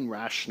 there's nothing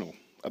rational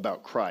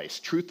about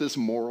Christ. Truth is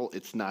moral,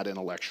 it's not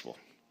intellectual.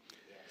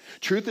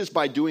 Truth is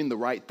by doing the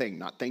right thing,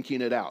 not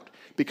thinking it out.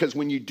 Because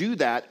when you do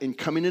that and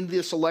coming into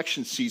this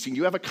election season,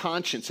 you have a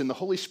conscience. And the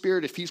Holy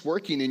Spirit, if he's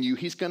working in you,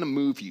 he's going to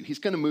move you. He's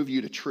going to move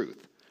you to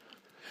truth.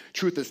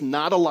 Truth is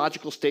not a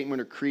logical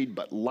statement or creed,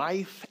 but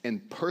life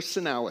and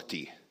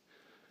personality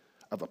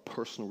of a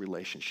personal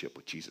relationship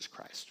with Jesus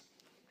Christ.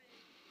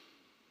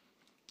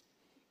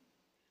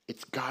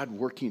 It's God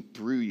working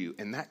through you.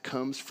 And that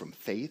comes from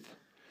faith,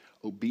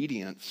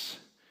 obedience,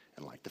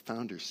 and like the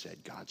founders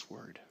said, God's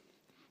word.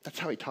 That's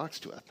how he talks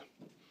to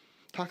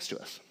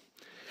us.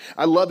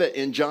 I love it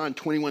in John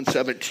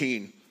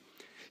 21:17.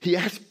 He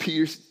asked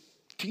Peter,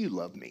 do you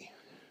love me?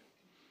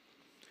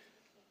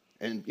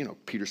 And,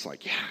 Peter's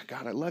like, yeah,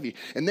 God, I love you.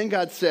 And then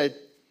God said,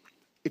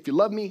 if you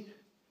love me,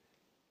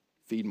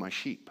 feed my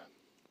sheep.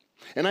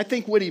 And I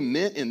think what he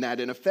meant in that,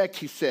 in effect,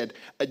 he said,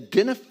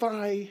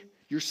 identify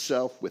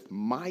yourself with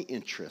my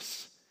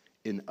interests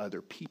in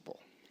other people.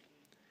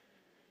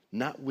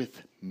 Not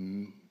with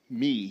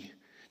me,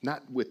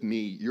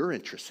 your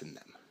interests in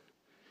them.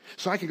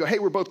 So I can go, hey,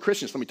 we're both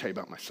Christians. Let me tell you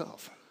about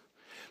myself.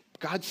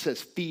 God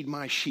says, feed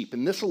my sheep.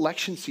 In this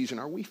election season,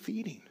 are we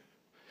feeding?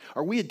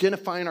 Are we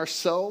identifying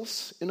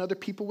ourselves in other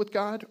people with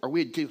God? Are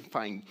we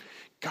identifying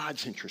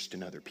God's interest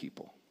in other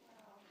people?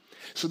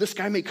 So this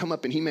guy may come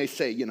up and he may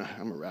say,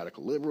 I'm a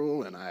radical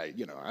liberal and I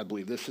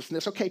believe this, and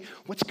this. Okay,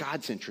 what's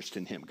God's interest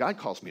in him? God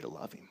calls me to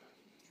love him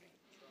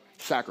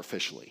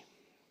sacrificially.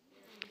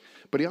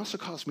 But he also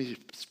calls me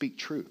to speak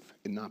truth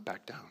and not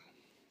back down.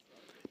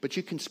 But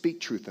you can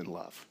speak truth in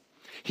love.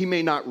 He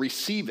may not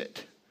receive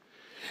it.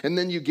 And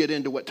then you get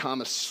into what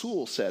Thomas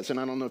Sowell says, and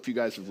I don't know if you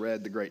guys have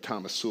read the great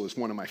Thomas Sowell. It's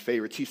one of my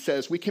favorites. He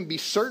says, we can be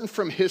certain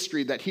from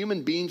history that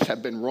human beings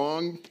have been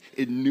wrong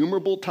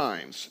innumerable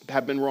times,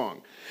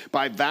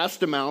 by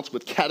vast amounts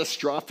with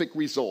catastrophic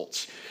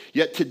results.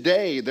 Yet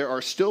today, there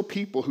are still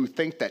people who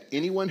think that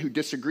anyone who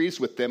disagrees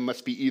with them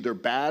must be either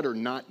bad or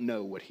not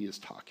know what he is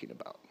talking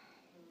about.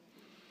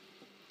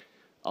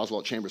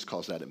 Oswald Chambers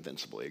calls that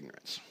invincible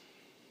ignorance.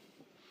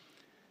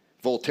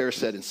 Voltaire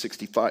said in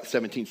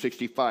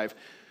 1765,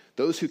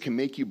 those who can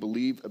make you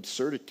believe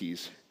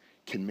absurdities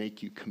can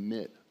make you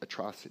commit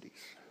atrocities.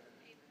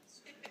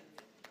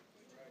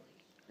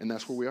 And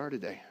that's where we are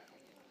today.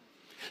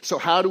 So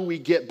how do we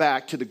get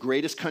back to the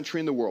greatest country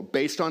in the world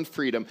based on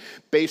freedom,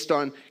 based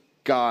on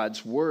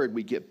God's word?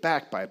 We get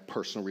back by a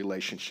personal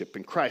relationship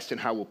in Christ.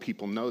 And how will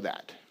people know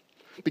that?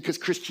 Because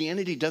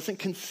Christianity doesn't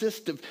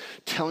consist of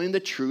telling the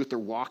truth or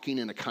walking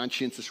in a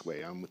conscientious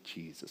way. I'm with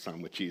Jesus,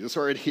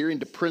 or adhering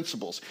to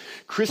principles.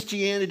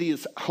 Christianity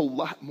is a whole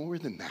lot more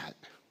than that.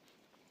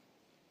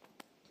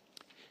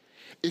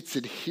 It's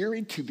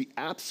adhering to the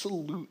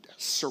absolute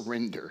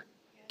surrender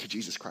to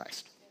Jesus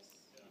Christ.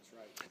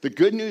 The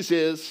good news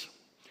is,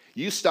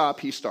 you stop,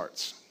 he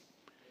starts.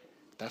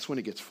 That's when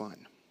it gets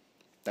fun.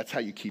 That's how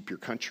you keep your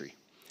country.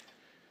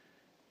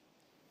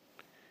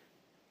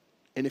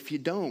 And if you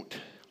don't,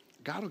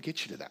 God will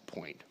get you to that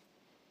point.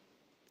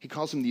 He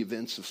calls them the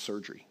events of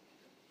surgery,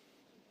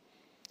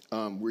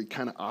 where he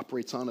kind of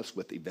operates on us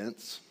with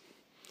events.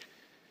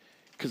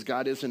 Because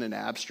God isn't an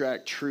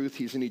abstract truth,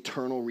 he's an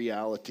eternal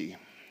reality.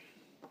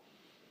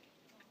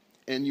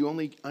 And you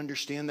only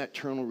understand that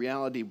eternal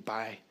reality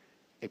by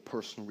a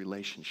personal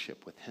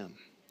relationship with him.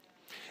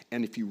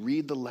 And if you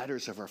read the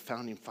letters of our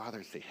founding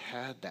fathers, they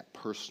had that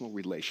personal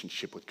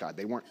relationship with God.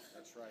 They weren't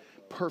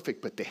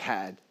perfect, but they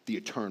had the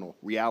eternal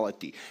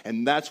reality.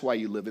 And that's why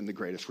you live in the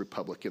greatest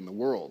republic in the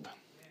world.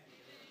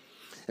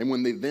 And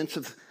when the events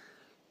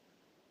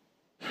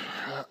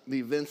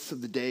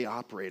of the day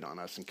operate on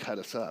us and cut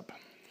us up,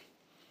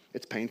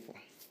 it's painful.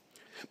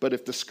 But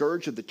if the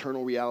scourge of the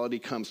eternal reality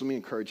comes, let me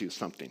encourage you with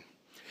something.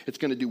 It's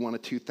going to do one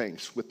of two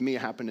things. With me,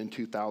 it happened in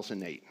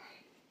 2008.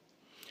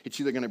 It's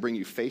either going to bring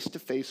you face to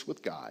face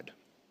with God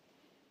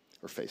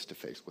or face to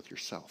face with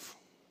yourself.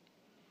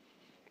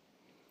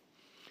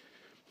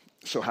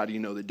 So how do you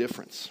know the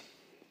difference?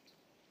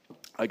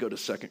 I go to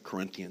 2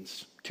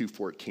 Corinthians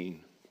 2:14.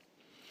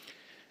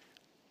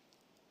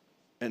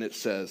 And it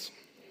says,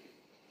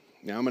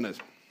 Now I'm going to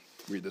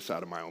read this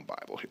out of my own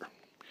Bible here.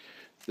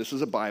 This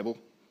is a Bible.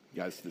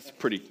 Guys, it's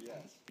pretty,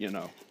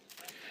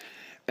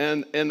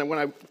 And when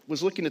I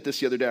was looking at this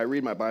the other day, I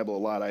read my Bible a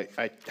lot.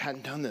 I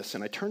hadn't done this,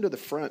 and I turned to the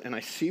front, and I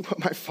see what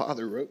my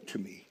father wrote to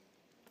me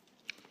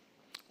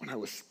when I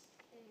was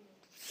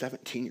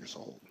 17 years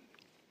old.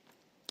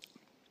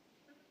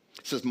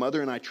 It says,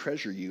 "Mother and I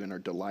treasure you and are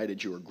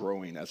delighted you are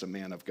growing as a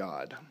man of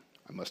God."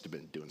 I must have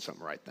been doing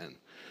something right then.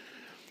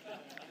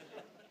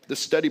 The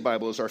study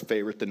Bible is our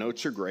favorite. The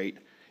notes are great.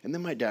 And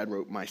then my dad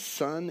wrote, "My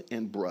son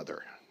and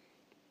brother."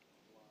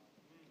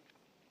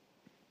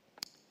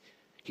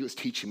 He was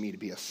teaching me to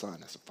be a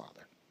son as a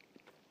father.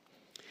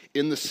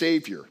 "In the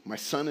Savior, my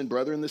son and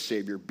brother in the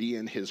Savior, be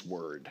in his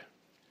word."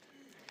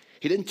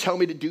 He didn't tell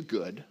me to do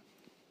good.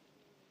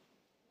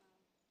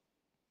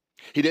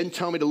 He didn't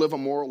tell me to live a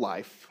moral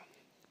life.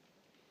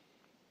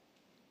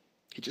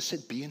 He just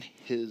said, be in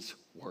his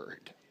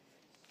word.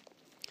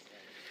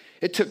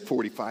 It took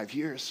 45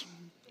 years.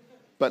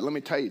 But let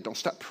me tell you, don't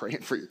stop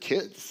praying for your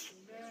kids.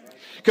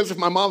 Because if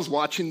my mom's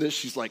watching this,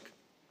 she's like,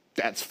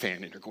 Dad's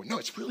fanning her going, "No,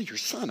 it's really your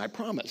son, I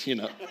promise,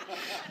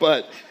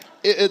 But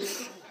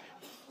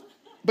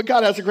but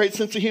God has a great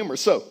sense of humor.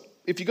 So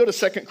if you go to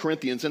 2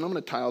 Corinthians, and I'm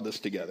going to tie all this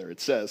together, it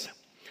says,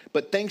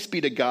 "But thanks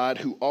be to God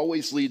who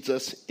always leads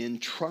us in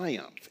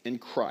triumph in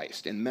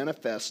Christ and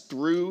manifests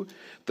through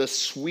the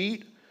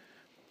sweet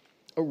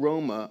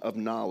aroma of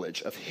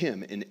knowledge of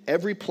him in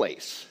every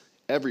place.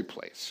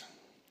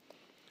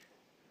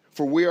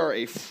 For we are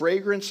a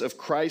fragrance of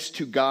Christ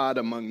to God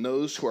among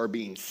those who are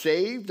being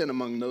saved and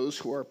among those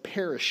who are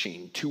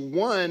perishing. To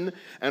one,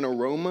 an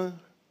aroma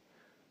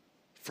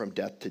from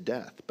death to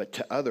death, but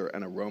to other,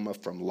 an aroma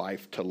from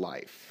life to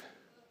life."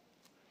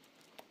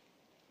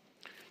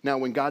 Now,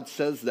 when God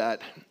says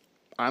that,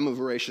 I'm a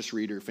voracious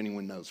reader, if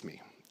anyone knows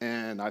me.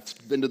 And I've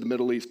been to the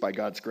Middle East by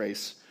God's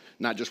grace,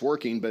 not just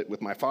working, but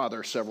with my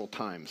father several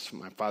times.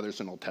 My father's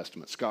an Old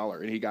Testament scholar,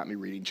 and he got me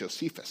reading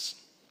Josephus.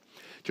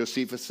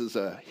 Josephus is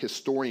a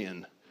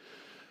historian.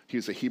 He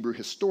was a Hebrew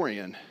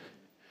historian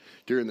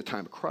during the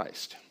time of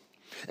Christ.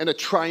 And a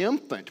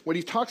triumphant, what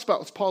he talks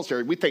about with Paul's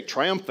there, we think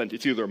triumphant,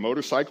 it's either a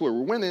motorcycle or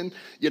we're winning.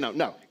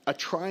 No, a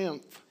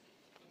triumph,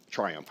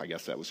 I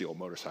guess that was the old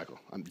motorcycle.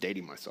 I'm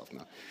dating myself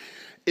now.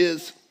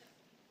 It's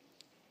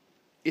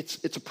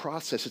a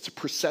process. It's a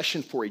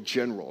procession for a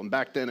general. And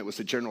back then it was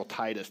the General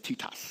Titus,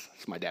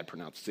 as my dad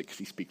pronounced it because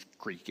he speaks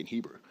Greek and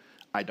Hebrew.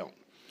 I don't.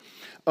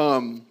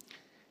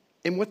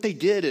 And what they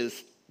did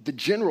is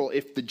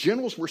if the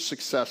generals were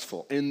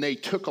successful and they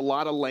took a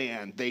lot of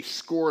land, they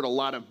scored a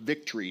lot of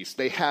victories,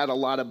 they had a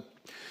lot of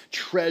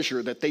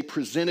treasure that they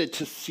presented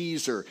to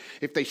Caesar,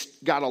 if they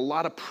got a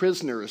lot of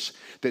prisoners,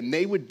 then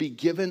they would be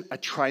given a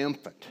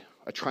triumphal.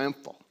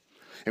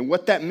 And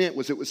what that meant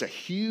was it was a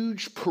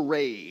huge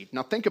parade.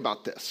 Now think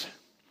about this.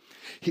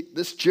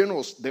 This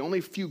generals, the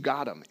only few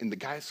got him, and the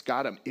guys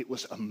got him. It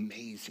was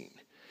amazing.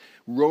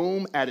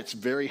 Rome at its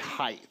very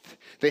height.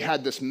 They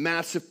had this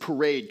massive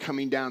parade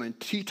coming down, and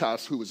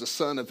Titus, who was a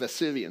son of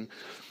Vespasian,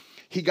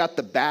 he got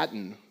the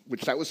baton,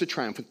 which that was a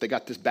triumphant. They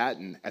got this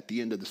baton at the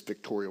end of this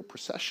victorial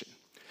procession.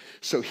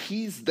 So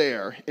he's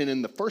there, and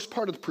in the first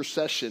part of the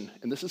procession,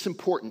 and this is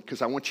important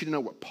because I want you to know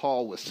what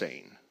Paul was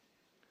saying,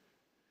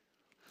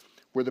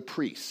 were the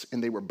priests,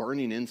 and they were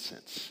burning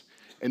incense.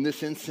 And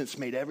this incense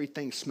made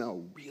everything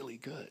smell really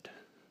good.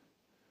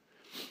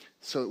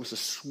 So it was a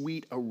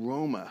sweet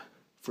aroma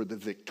for the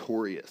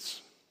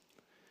victorious.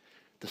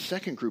 The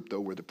second group, though,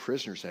 were the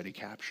prisoners that he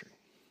captured.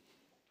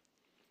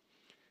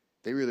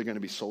 They were either going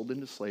to be sold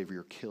into slavery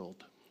or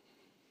killed.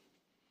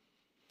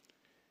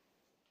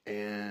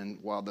 And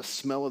while the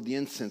smell of the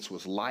incense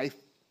was life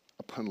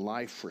upon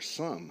life for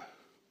some,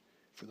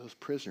 for those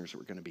prisoners that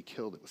were going to be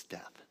killed, it was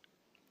death.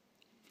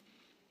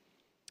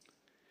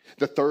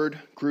 The third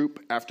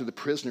group after the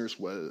prisoners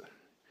was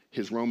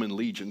his Roman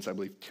legions. I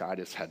believe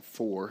Titus had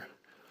 4.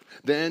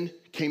 Then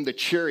came the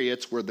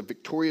chariots where the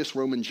victorious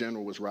Roman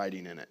general was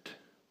riding in it.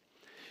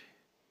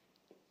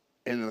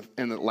 And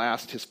at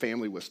last his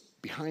family was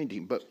behind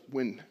him. But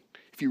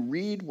if you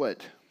read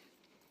what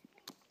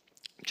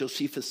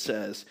Josephus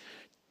says,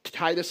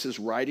 Titus is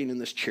riding in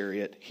this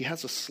chariot. He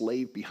has a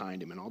slave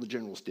behind him, and all the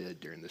generals did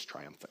during this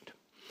triumphant.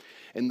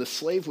 And the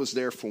slave was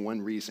there for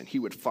one reason. He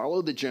would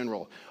follow the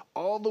general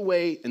all the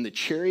way in the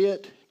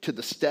chariot to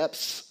the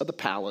steps of the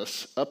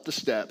palace, up the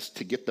steps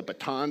to get the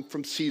baton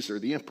from Caesar,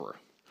 the emperor.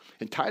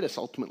 And Titus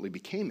ultimately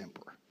became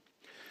emperor.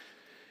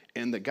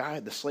 And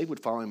the slave would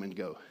follow him and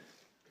go,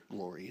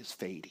 "Glory is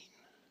fading.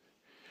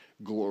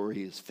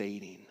 Glory is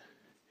fading.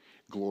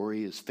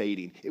 Glory is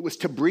fading." It was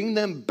to bring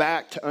them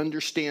back to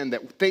understand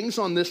that things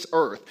on this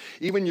earth,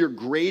 even your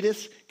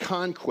greatest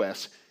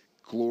conquest,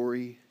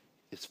 glory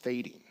is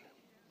fading.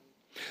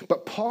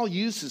 But Paul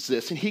uses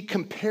this and he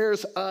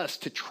compares us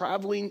to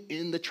traveling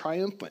in the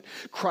triumphant.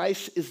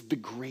 Christ is the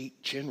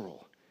great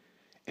general,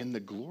 and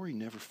the glory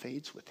never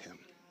fades with him.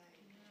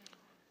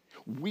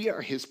 We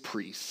are his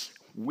priests.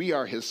 We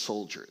are his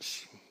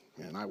soldiers.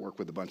 And I work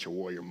with a bunch of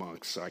warrior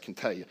monks, so I can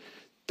tell you,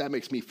 that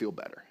makes me feel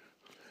better.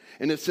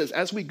 And it says,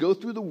 as we go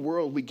through the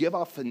world, we give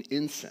off an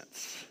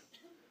incense.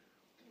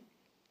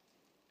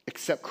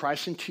 accept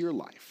Christ into your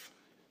life,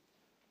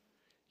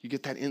 you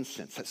get that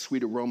incense, that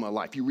sweet aroma of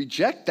life. You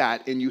reject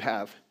that and you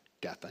have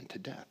death unto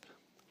death.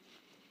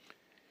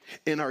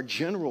 In our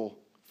general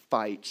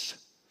fights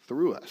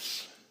through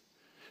us,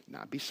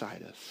 not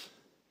beside us,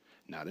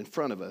 not in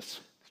front of us,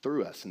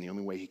 through us. And the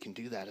only way he can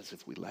do that is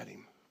if we let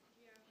him.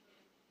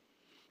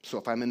 So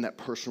if I'm in that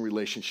personal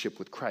relationship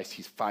with Christ,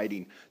 he's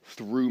fighting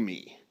through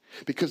me.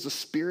 Because the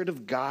Spirit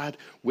of God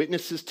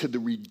witnesses to the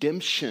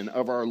redemption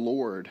of our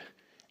Lord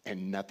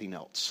and nothing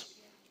else.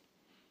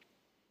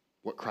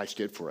 What Christ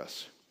did for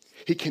us.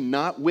 He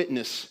cannot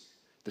witness,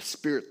 the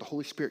Spirit, the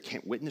Holy Spirit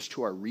can't witness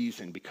to our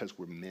reason because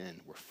we're men,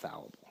 we're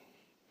fallible.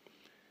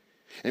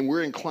 And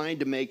we're inclined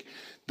to make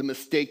the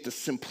mistake, the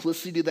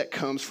simplicity that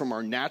comes from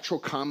our natural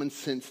common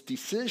sense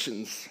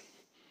decisions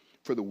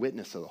for the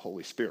witness of the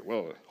Holy Spirit.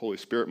 Well, the Holy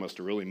Spirit must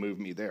have really moved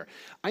me there.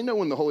 I know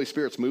when the Holy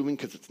Spirit's moving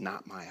because it's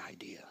not my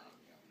idea.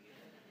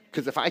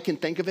 Because if I can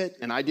think of it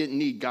and I didn't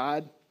need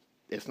God,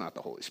 it's not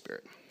the Holy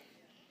Spirit.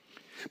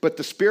 But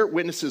the Spirit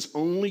witnesses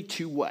only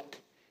to what?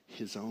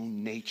 His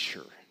own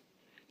nature.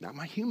 Not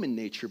my human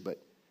nature, but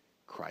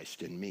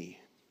Christ in me.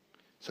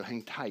 So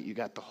hang tight. You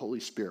got the Holy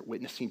Spirit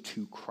witnessing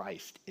to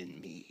Christ in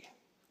me.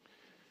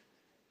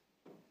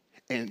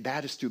 And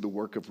that is through the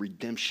work of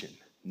redemption,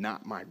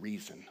 not my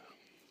reason.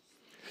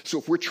 So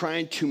if we're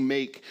trying to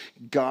make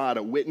God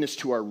a witness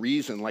to our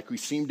reason, like we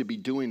seem to be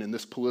doing in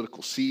this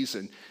political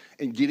season,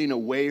 and getting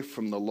away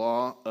from the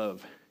law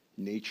of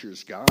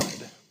nature's God,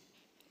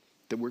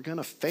 then we're going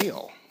to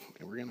fail,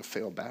 and we're going to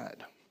fail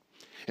bad.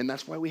 And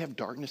that's why we have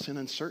darkness and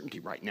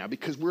uncertainty right now,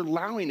 because we're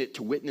allowing it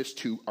to witness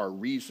to our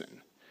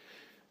reason.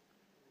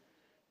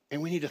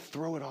 And we need to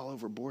throw it all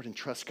overboard and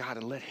trust God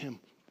and let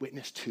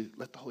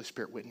the Holy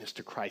Spirit witness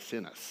to Christ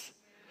in us.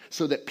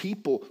 So that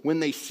people,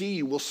 when they see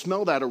you, will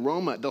smell that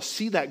aroma. They'll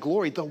see that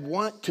glory. They'll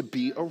want to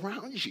be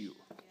around you.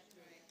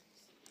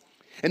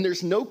 And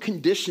there's no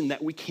condition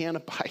that we can't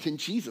abide in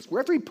Jesus.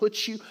 Wherever he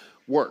puts you,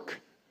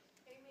 work.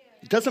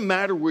 It doesn't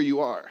matter where you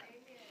are.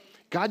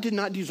 God did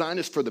not design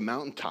us for the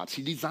mountaintops.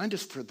 He designed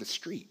us for the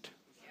street.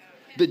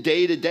 The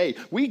day to day.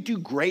 We do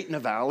great in the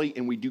valley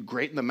and we do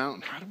great in the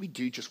mountain. How do we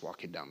do just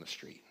walking down the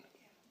street?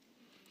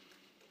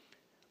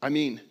 I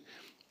mean,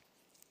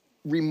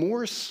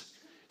 remorse.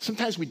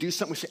 Sometimes we do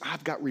something, we say,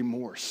 I've got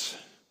remorse.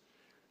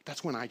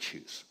 That's when I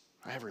choose.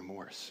 I have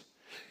remorse.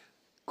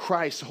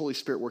 Christ, the Holy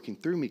Spirit working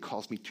through me,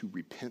 calls me to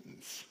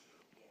repentance.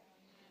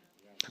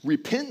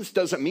 Repentance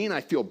doesn't mean I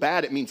feel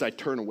bad. It means I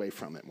turn away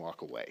from it and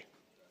walk away.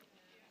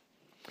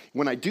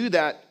 When I do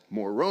that,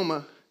 more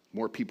aroma,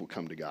 more people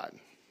come to God.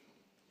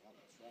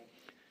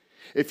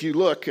 If you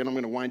look, and I'm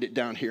going to wind it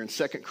down here in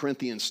 2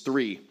 Corinthians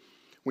 3,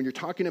 when you're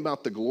talking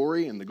about the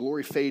glory and the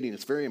glory fading,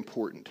 it's very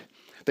important.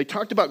 They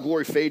talked about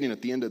glory fading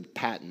at the end of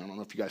Patton. I don't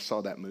know if you guys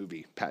saw that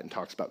movie. Patton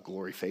talks about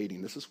glory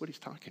fading. This is what he's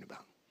talking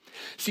about.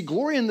 See,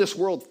 glory in this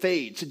world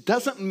fades. It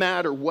doesn't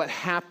matter what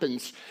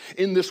happens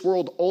in this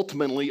world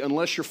ultimately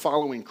unless you're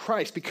following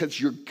Christ, because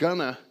you're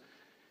gonna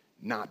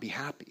not be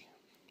happy.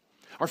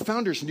 Our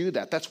founders knew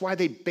that. That's why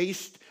they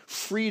based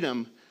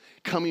freedom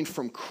coming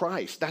from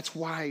Christ. That's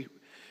why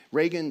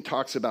Reagan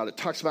talks about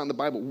in the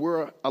Bible,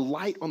 we're a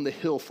light on the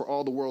hill for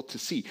all the world to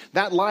see.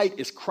 That light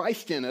is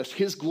Christ in us,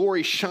 his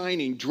glory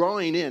shining,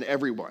 drawing in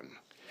everyone.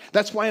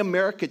 That's why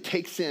America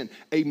takes in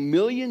 1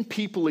 million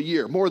people a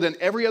year, more than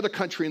every other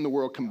country in the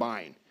world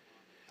combined.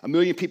 1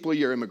 million people a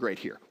year immigrate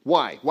here.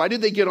 Why? Why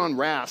did they get on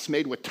rafts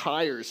made with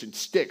tires and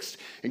sticks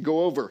and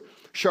go over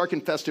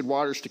shark-infested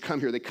waters to come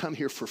here? They come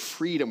here for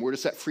freedom. Where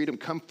does that freedom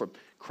come from?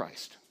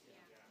 Christ.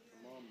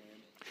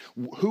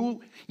 You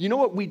know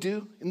what we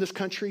do in this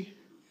country?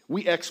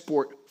 We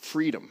export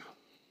freedom.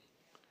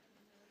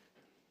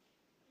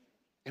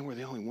 And we're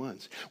the only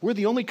ones. We're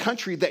the only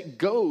country that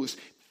goes,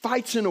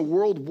 fights in a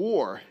world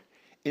war,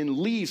 and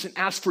leaves and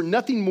asks for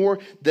nothing more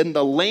than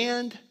the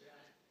land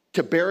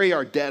to bury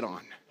our dead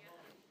on.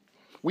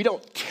 We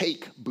don't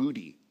take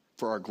booty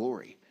for our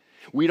glory.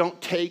 We don't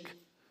take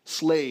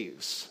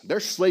slaves.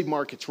 There's slave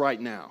markets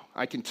right now.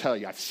 I can tell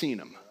you, I've seen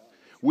them.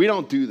 We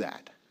don't do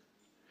that.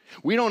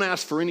 We don't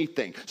ask for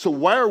anything. So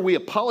why are we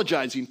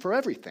apologizing for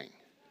everything?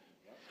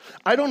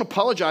 I don't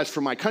apologize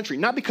for my country,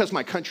 not because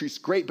my country's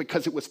great,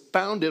 because it was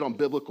founded on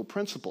biblical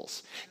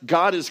principles.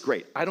 God is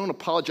great. I don't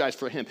apologize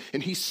for him,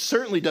 and he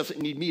certainly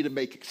doesn't need me to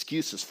make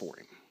excuses for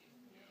him.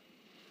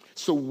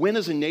 So when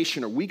as a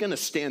nation are we going to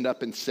stand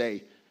up and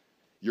say,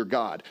 you're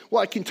God?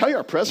 Well, I can tell you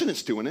our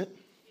president's doing it.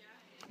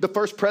 The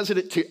first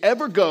president to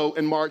ever go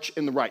and march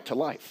in the right to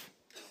life.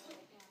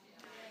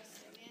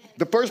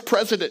 The first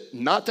president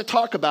not to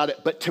talk about it,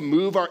 but to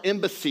move our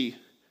embassy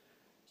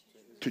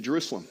to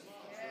Jerusalem.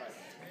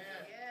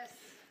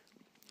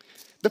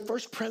 The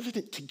first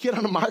president to get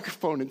on a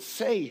microphone and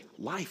say,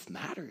 life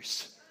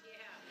matters.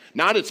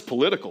 Not it's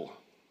political.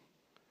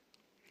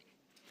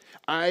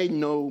 I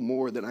know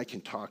more than I can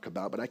talk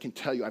about, but I can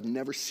tell you I've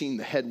never seen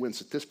the headwinds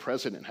that this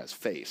president has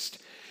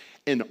faced.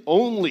 And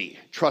only,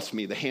 trust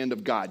me, the hand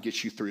of God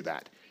gets you through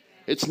that.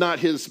 It's not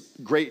his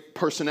great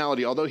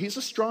personality, although he's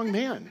a strong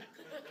man.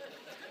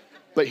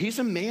 But he's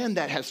a man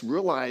that has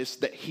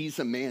realized that he's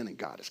a man and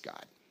God is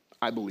God.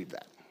 I believe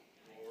that.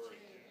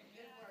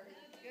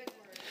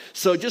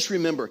 So just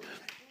remember,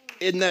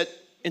 in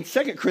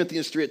 2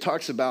 Corinthians 3, it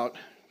talks about,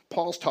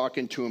 Paul's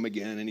talking to him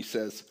again, and he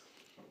says,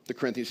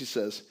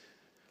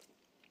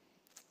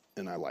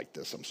 and I like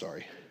this, I'm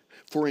sorry.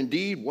 For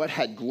indeed, what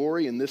had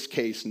glory in this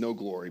case, no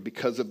glory,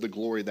 because of the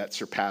glory that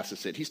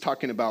surpasses it. He's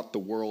talking about the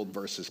world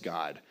versus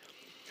God.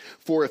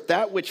 For if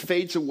that which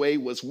fades away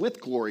was with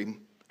glory,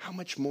 how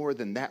much more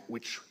than that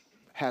which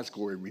has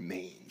glory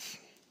remains?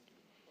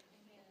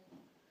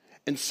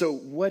 And so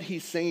what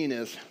he's saying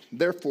is,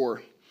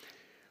 therefore,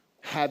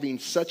 having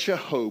such a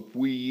hope,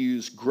 we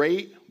use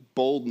great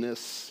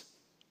boldness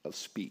of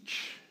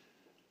speech.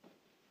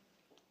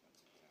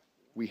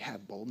 We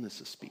have boldness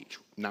of speech,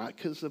 not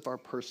because of our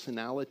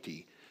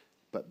personality,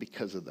 but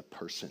because of the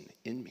person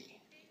in me.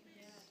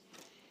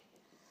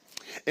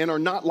 And are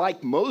not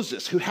like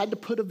Moses, who had to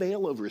put a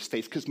veil over his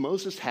face, because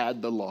Moses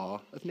had the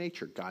law of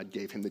nature. God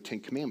gave him the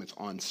 10 Commandments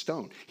on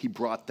stone. He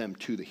brought them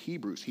to the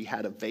Hebrews. He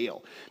had a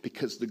veil,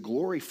 because the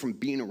glory from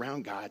being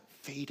around God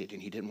faded,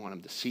 and he didn't want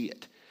them to see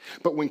it.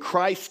 But when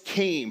Christ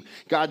came,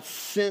 God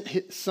sent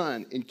his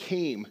Son and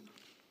came.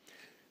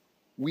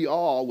 We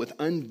all, with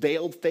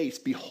unveiled face,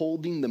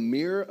 beholding the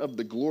mirror of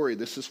the glory,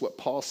 this is what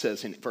Paul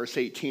says in verse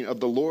 18, of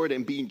the Lord,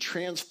 and being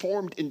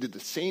transformed into the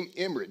same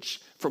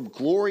image from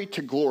glory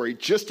to glory,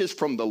 just as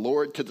from the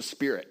Lord to the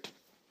Spirit.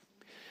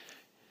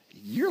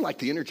 You're like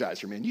the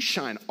Energizer, man. You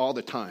shine all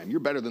the time.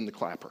 You're better than the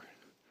clapper.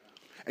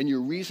 And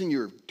your reason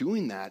you're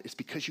doing that is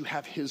because you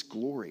have his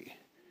glory.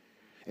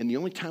 And the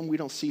only time we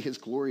don't see his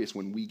glory is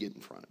when we get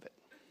in front of it.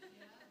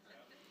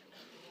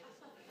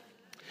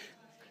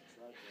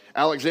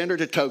 Alexander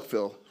de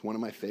Tocqueville, one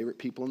of my favorite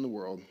people in the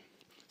world,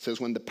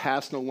 says when the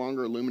past no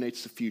longer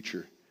illuminates the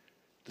future,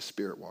 the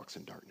spirit walks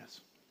in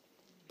darkness.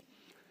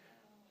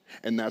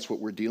 And that's what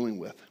we're dealing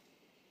with.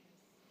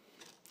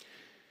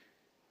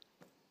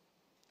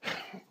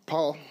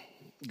 Paul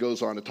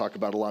goes on to talk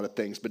about a lot of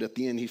things, but at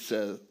the end he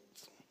says,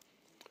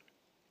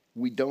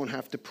 we don't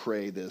have to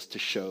pray this to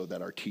show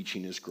that our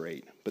teaching is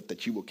great, but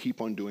that you will keep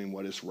on doing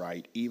what is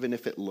right, even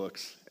if it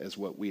looks as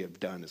what we have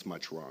done is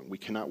much wrong. We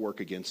cannot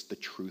work against the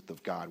truth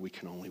of God. We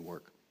can only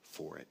work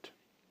for it.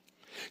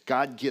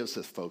 God gives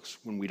us, folks,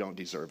 when we don't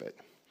deserve it.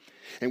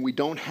 And we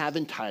don't have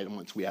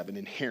entitlements. We have an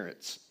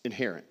inheritance.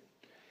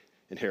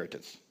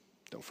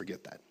 Don't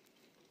forget that.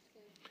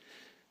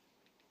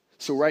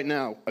 So right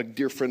now, a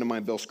dear friend of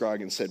mine, Bill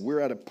Scroggins, said, we're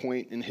at a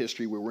point in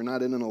history where we're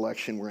not in an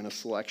election, we're in a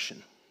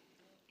selection.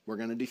 We're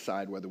going to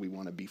decide whether we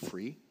want to be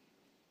free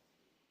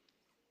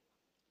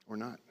or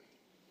not.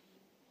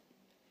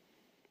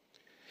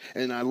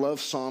 And I love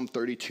Psalm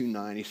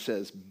 32:9. He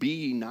says, be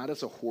ye not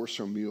as a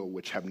horse or mule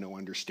which have no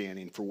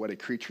understanding, for what a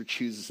creature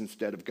chooses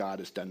instead of God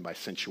is done by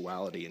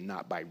sensuality and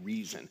not by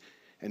reason.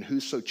 And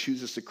whoso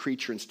chooses a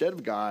creature instead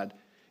of God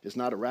is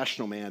not a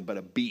rational man, but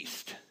a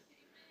beast.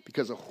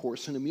 Because a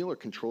horse and a mule are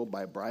controlled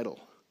by a bridle.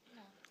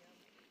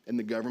 And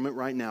the government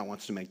right now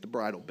wants to make the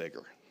bridle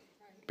bigger.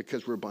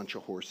 Because we're a bunch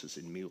of horses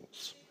and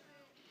mules.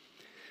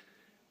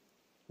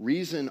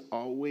 Reason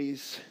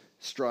always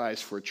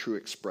strives for a true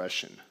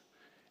expression.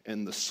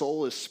 And the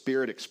soul is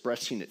spirit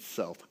expressing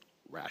itself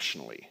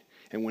rationally.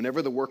 And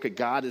whenever the work of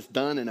God is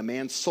done in a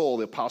man's soul,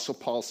 the Apostle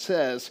Paul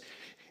says,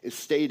 is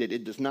stated,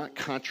 it does not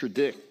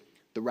contradict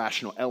the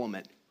rational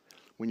element.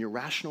 When you're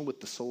rational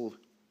with the soul,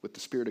 with the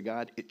Spirit of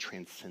God, it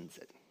transcends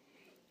it.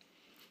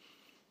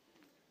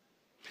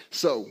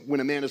 So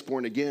when a man is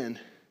born again,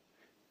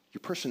 your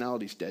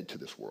personality is dead to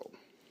this world.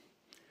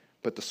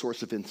 But the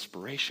source of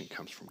inspiration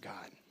comes from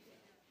God.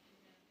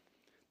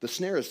 The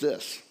snare is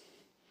this.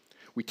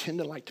 We tend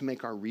to like to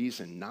make our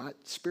reason not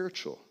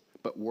spiritual,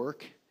 but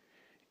work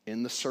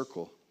in the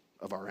circle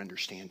of our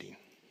understanding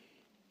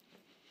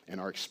and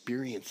our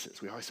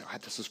experiences. We always say,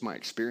 this is my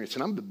experience.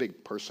 And I'm a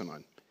big person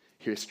on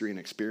history and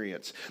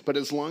experience. But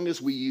as long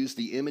as we use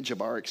the image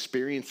of our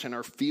experience and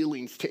our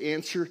feelings to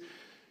answer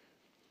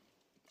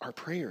our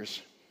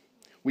prayers,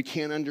 we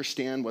can't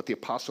understand what the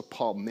Apostle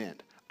Paul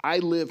meant. I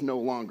live no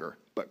longer,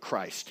 but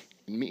Christ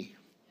in me.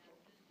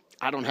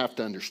 I don't have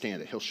to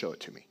understand it. He'll show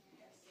it to me.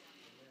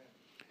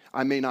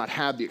 I may not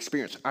have the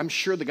experience. I'm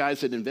sure the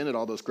guys that invented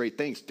all those great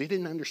things, they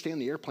didn't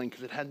understand the airplane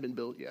because it hadn't been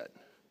built yet.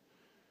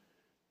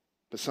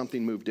 But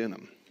something moved in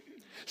them.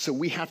 So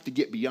we have to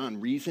get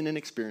beyond reason and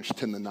experience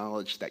to the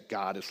knowledge that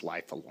God is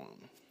life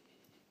alone.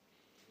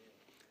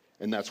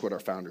 And that's what our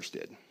founders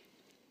did.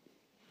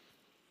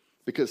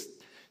 Because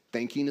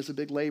thinking is a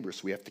big labor,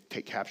 so we have to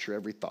capture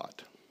every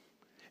thought.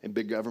 And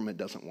big government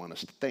doesn't want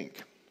us to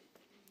think.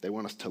 They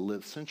want us to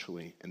live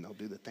centrally, and they'll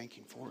do the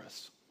thinking for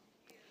us.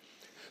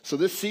 So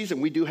this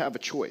season, we do have a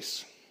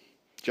choice.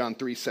 John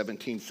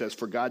 3:17 says,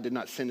 for God did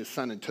not send his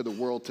son into the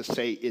world to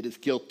say it is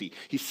guilty.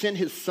 He sent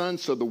his son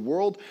so the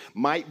world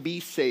might be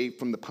saved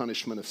from the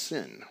punishment of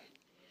sin.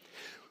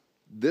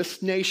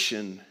 This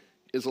nation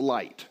is a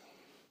light.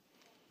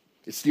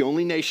 It's the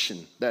only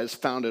nation that is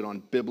founded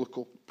on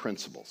biblical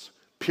principles.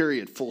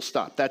 Period, full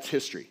stop. That's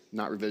history,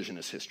 not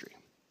revisionist history.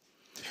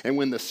 And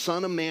when the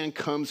Son of Man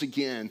comes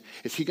again,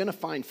 is he going to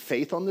find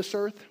faith on this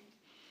earth?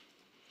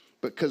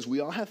 Because we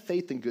all have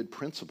faith in good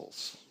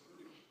principles,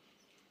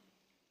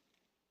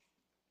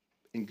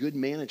 in good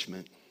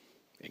management,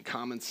 in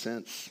common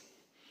sense.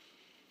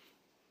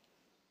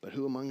 But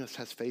who among us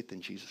has faith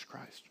in Jesus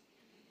Christ?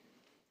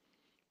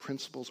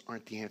 Principles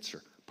aren't the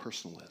answer.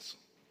 Personal is.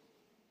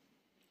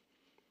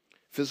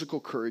 Physical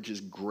courage is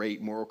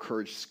great. Moral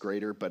courage is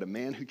greater. But a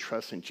man who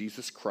trusts in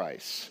Jesus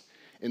Christ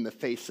in the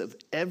face of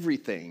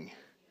everything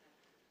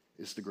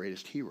is the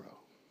greatest hero.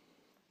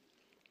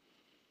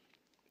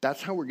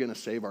 That's how we're going to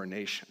save our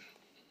nation.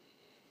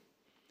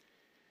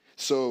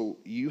 So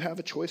you have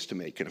a choice to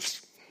make in a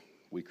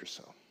week or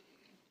so.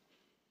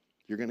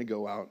 You're going to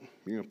go out,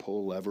 you're going to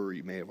pull a lever, or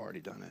you may have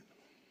already done it.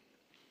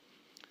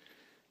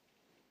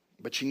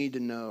 But you need to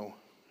know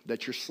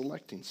that you're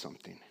selecting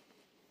something.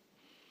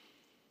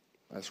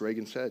 As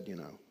Reagan said,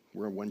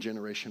 we're one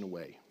generation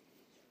away.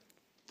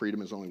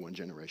 Freedom is only one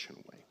generation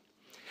away.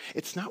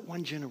 It's not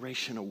one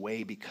generation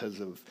away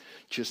because of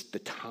just the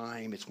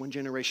time. It's one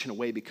generation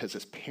away because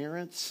as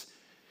parents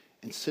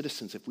and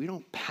citizens, if we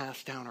don't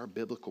pass down our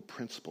biblical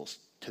principles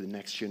to the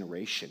next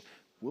generation,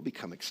 we'll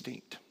become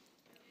extinct.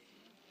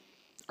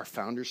 Our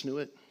founders knew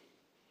it.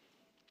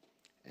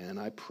 And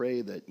I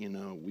pray that,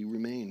 we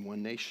remain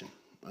one nation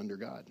under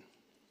God.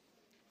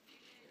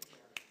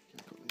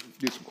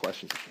 Do some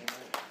questions.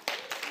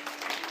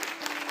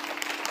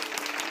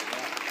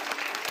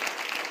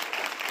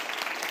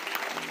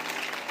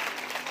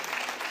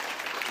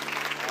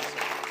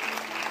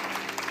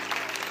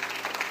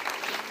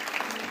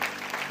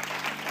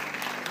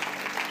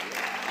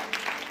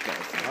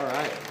 All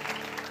right.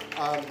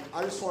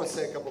 I just want to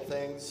say a couple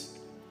things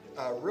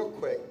real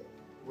quick,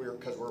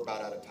 because we're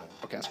about out of time.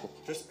 Okay, that's cool.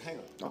 Just hang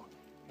on. Oh.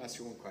 I'll ask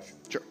you one question.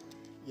 Sure.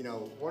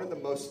 One of the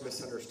most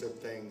misunderstood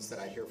things that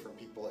I hear from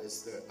people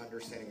is the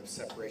understanding of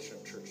separation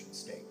of church and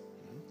state.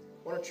 Mm-hmm.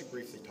 Why don't you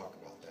briefly talk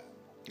about that?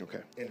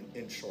 Okay.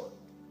 In short.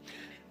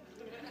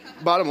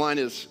 Bottom line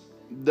is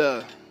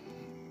the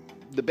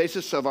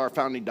basis of our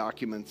founding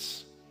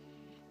documents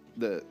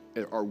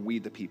are we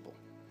the people.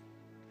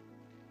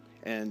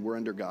 And we're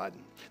under God.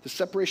 The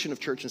separation of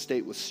church and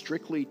state was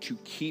strictly to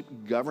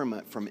keep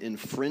government from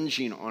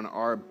infringing on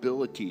our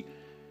ability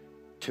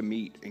to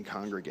meet and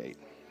congregate.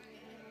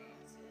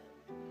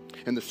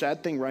 And the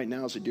sad thing right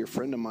now is a dear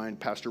friend of mine,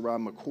 Pastor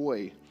Rob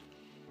McCoy,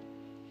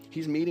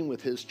 he's meeting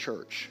with his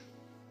church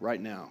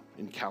right now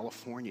in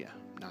California,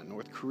 not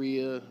North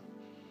Korea,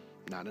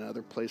 not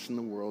another place in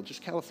the world,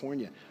 just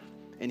California.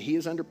 And he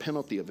is under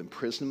penalty of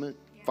imprisonment,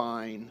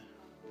 fine.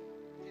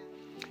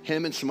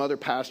 Him and some other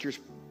pastors,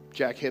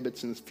 Jack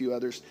Hibbets and a few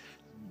others,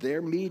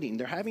 they're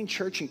having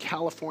church in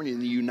California, in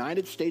the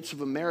United States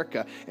of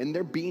America, and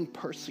they're being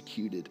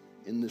persecuted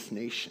in this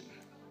nation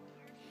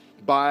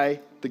by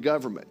the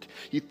government.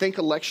 You think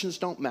elections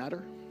don't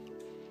matter?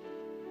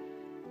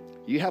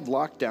 You have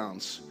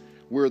lockdowns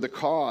where the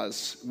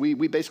cause, we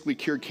basically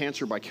cured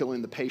cancer by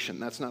killing the patient.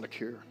 That's not a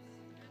cure.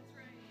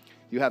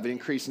 You have an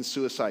increase in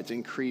suicides,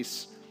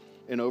 increase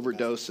in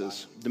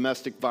overdoses,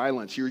 domestic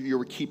violence.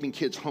 You're keeping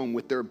kids home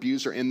with their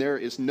abuser, and there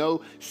is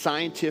no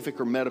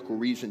scientific or medical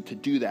reason to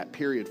do that,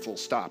 period, full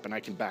stop, and I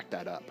can back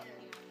that up.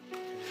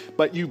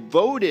 But you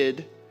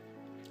voted,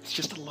 it's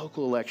just a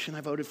local election.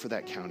 I voted for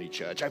that county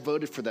judge. I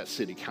voted for that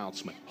city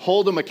councilman.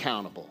 Hold them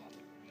accountable.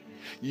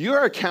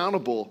 You're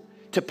accountable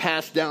to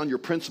pass down your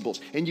principles,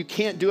 and you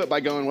can't do it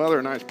by going, well, they're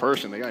a nice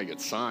person. They got a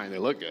good sign. They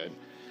look good.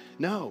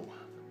 No,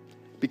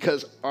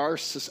 because our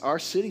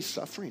city's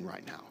suffering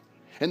right now.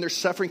 And they're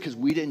suffering because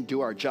we didn't do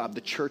our job.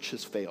 The church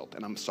has failed.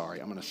 And I'm sorry,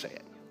 I'm going to say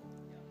it.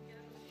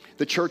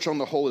 The church on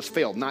the whole has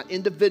failed. Not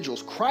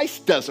individuals.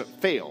 Christ doesn't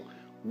fail.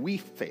 We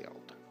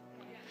failed.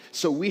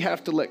 So we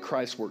have to let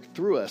Christ work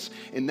through us.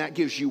 And that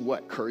gives you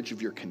what? Courage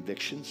of your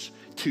convictions.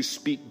 To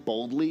speak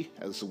boldly,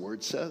 as the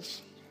word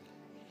says.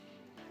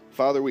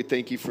 Father, we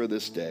thank you for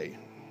this day.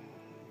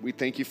 We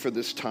thank you for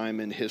this time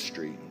in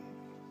history.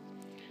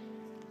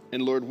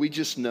 And Lord, we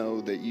just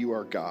know that you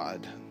are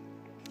God.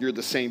 You're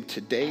the same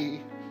today.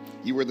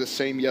 You were the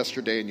same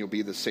yesterday, and you'll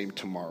be the same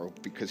tomorrow,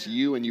 because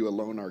you and you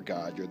alone are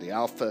God. You're the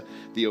Alpha,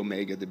 the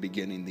Omega, the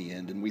beginning, the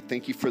end. And we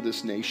thank you for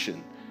this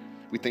nation.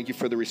 We thank you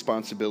for the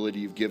responsibility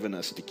you've given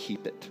us to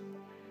keep it.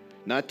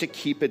 Not to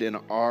keep it in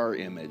our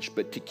image,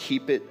 but to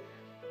keep it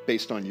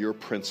based on your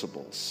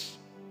principles.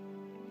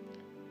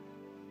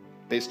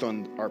 Based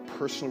on our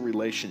personal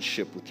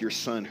relationship with your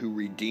Son, who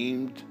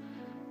redeemed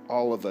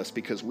all of us,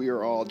 because we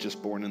are all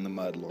just born in the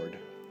mud, Lord.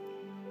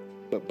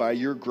 But by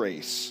your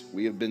grace,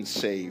 we have been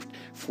saved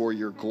for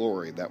your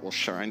glory that will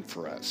shine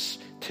for us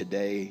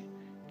today,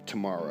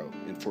 tomorrow,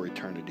 and for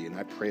eternity. And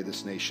I pray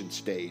this nation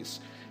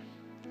stays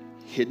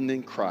hidden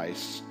in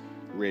Christ,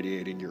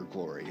 radiating your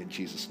glory. In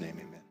Jesus' name,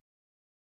 amen.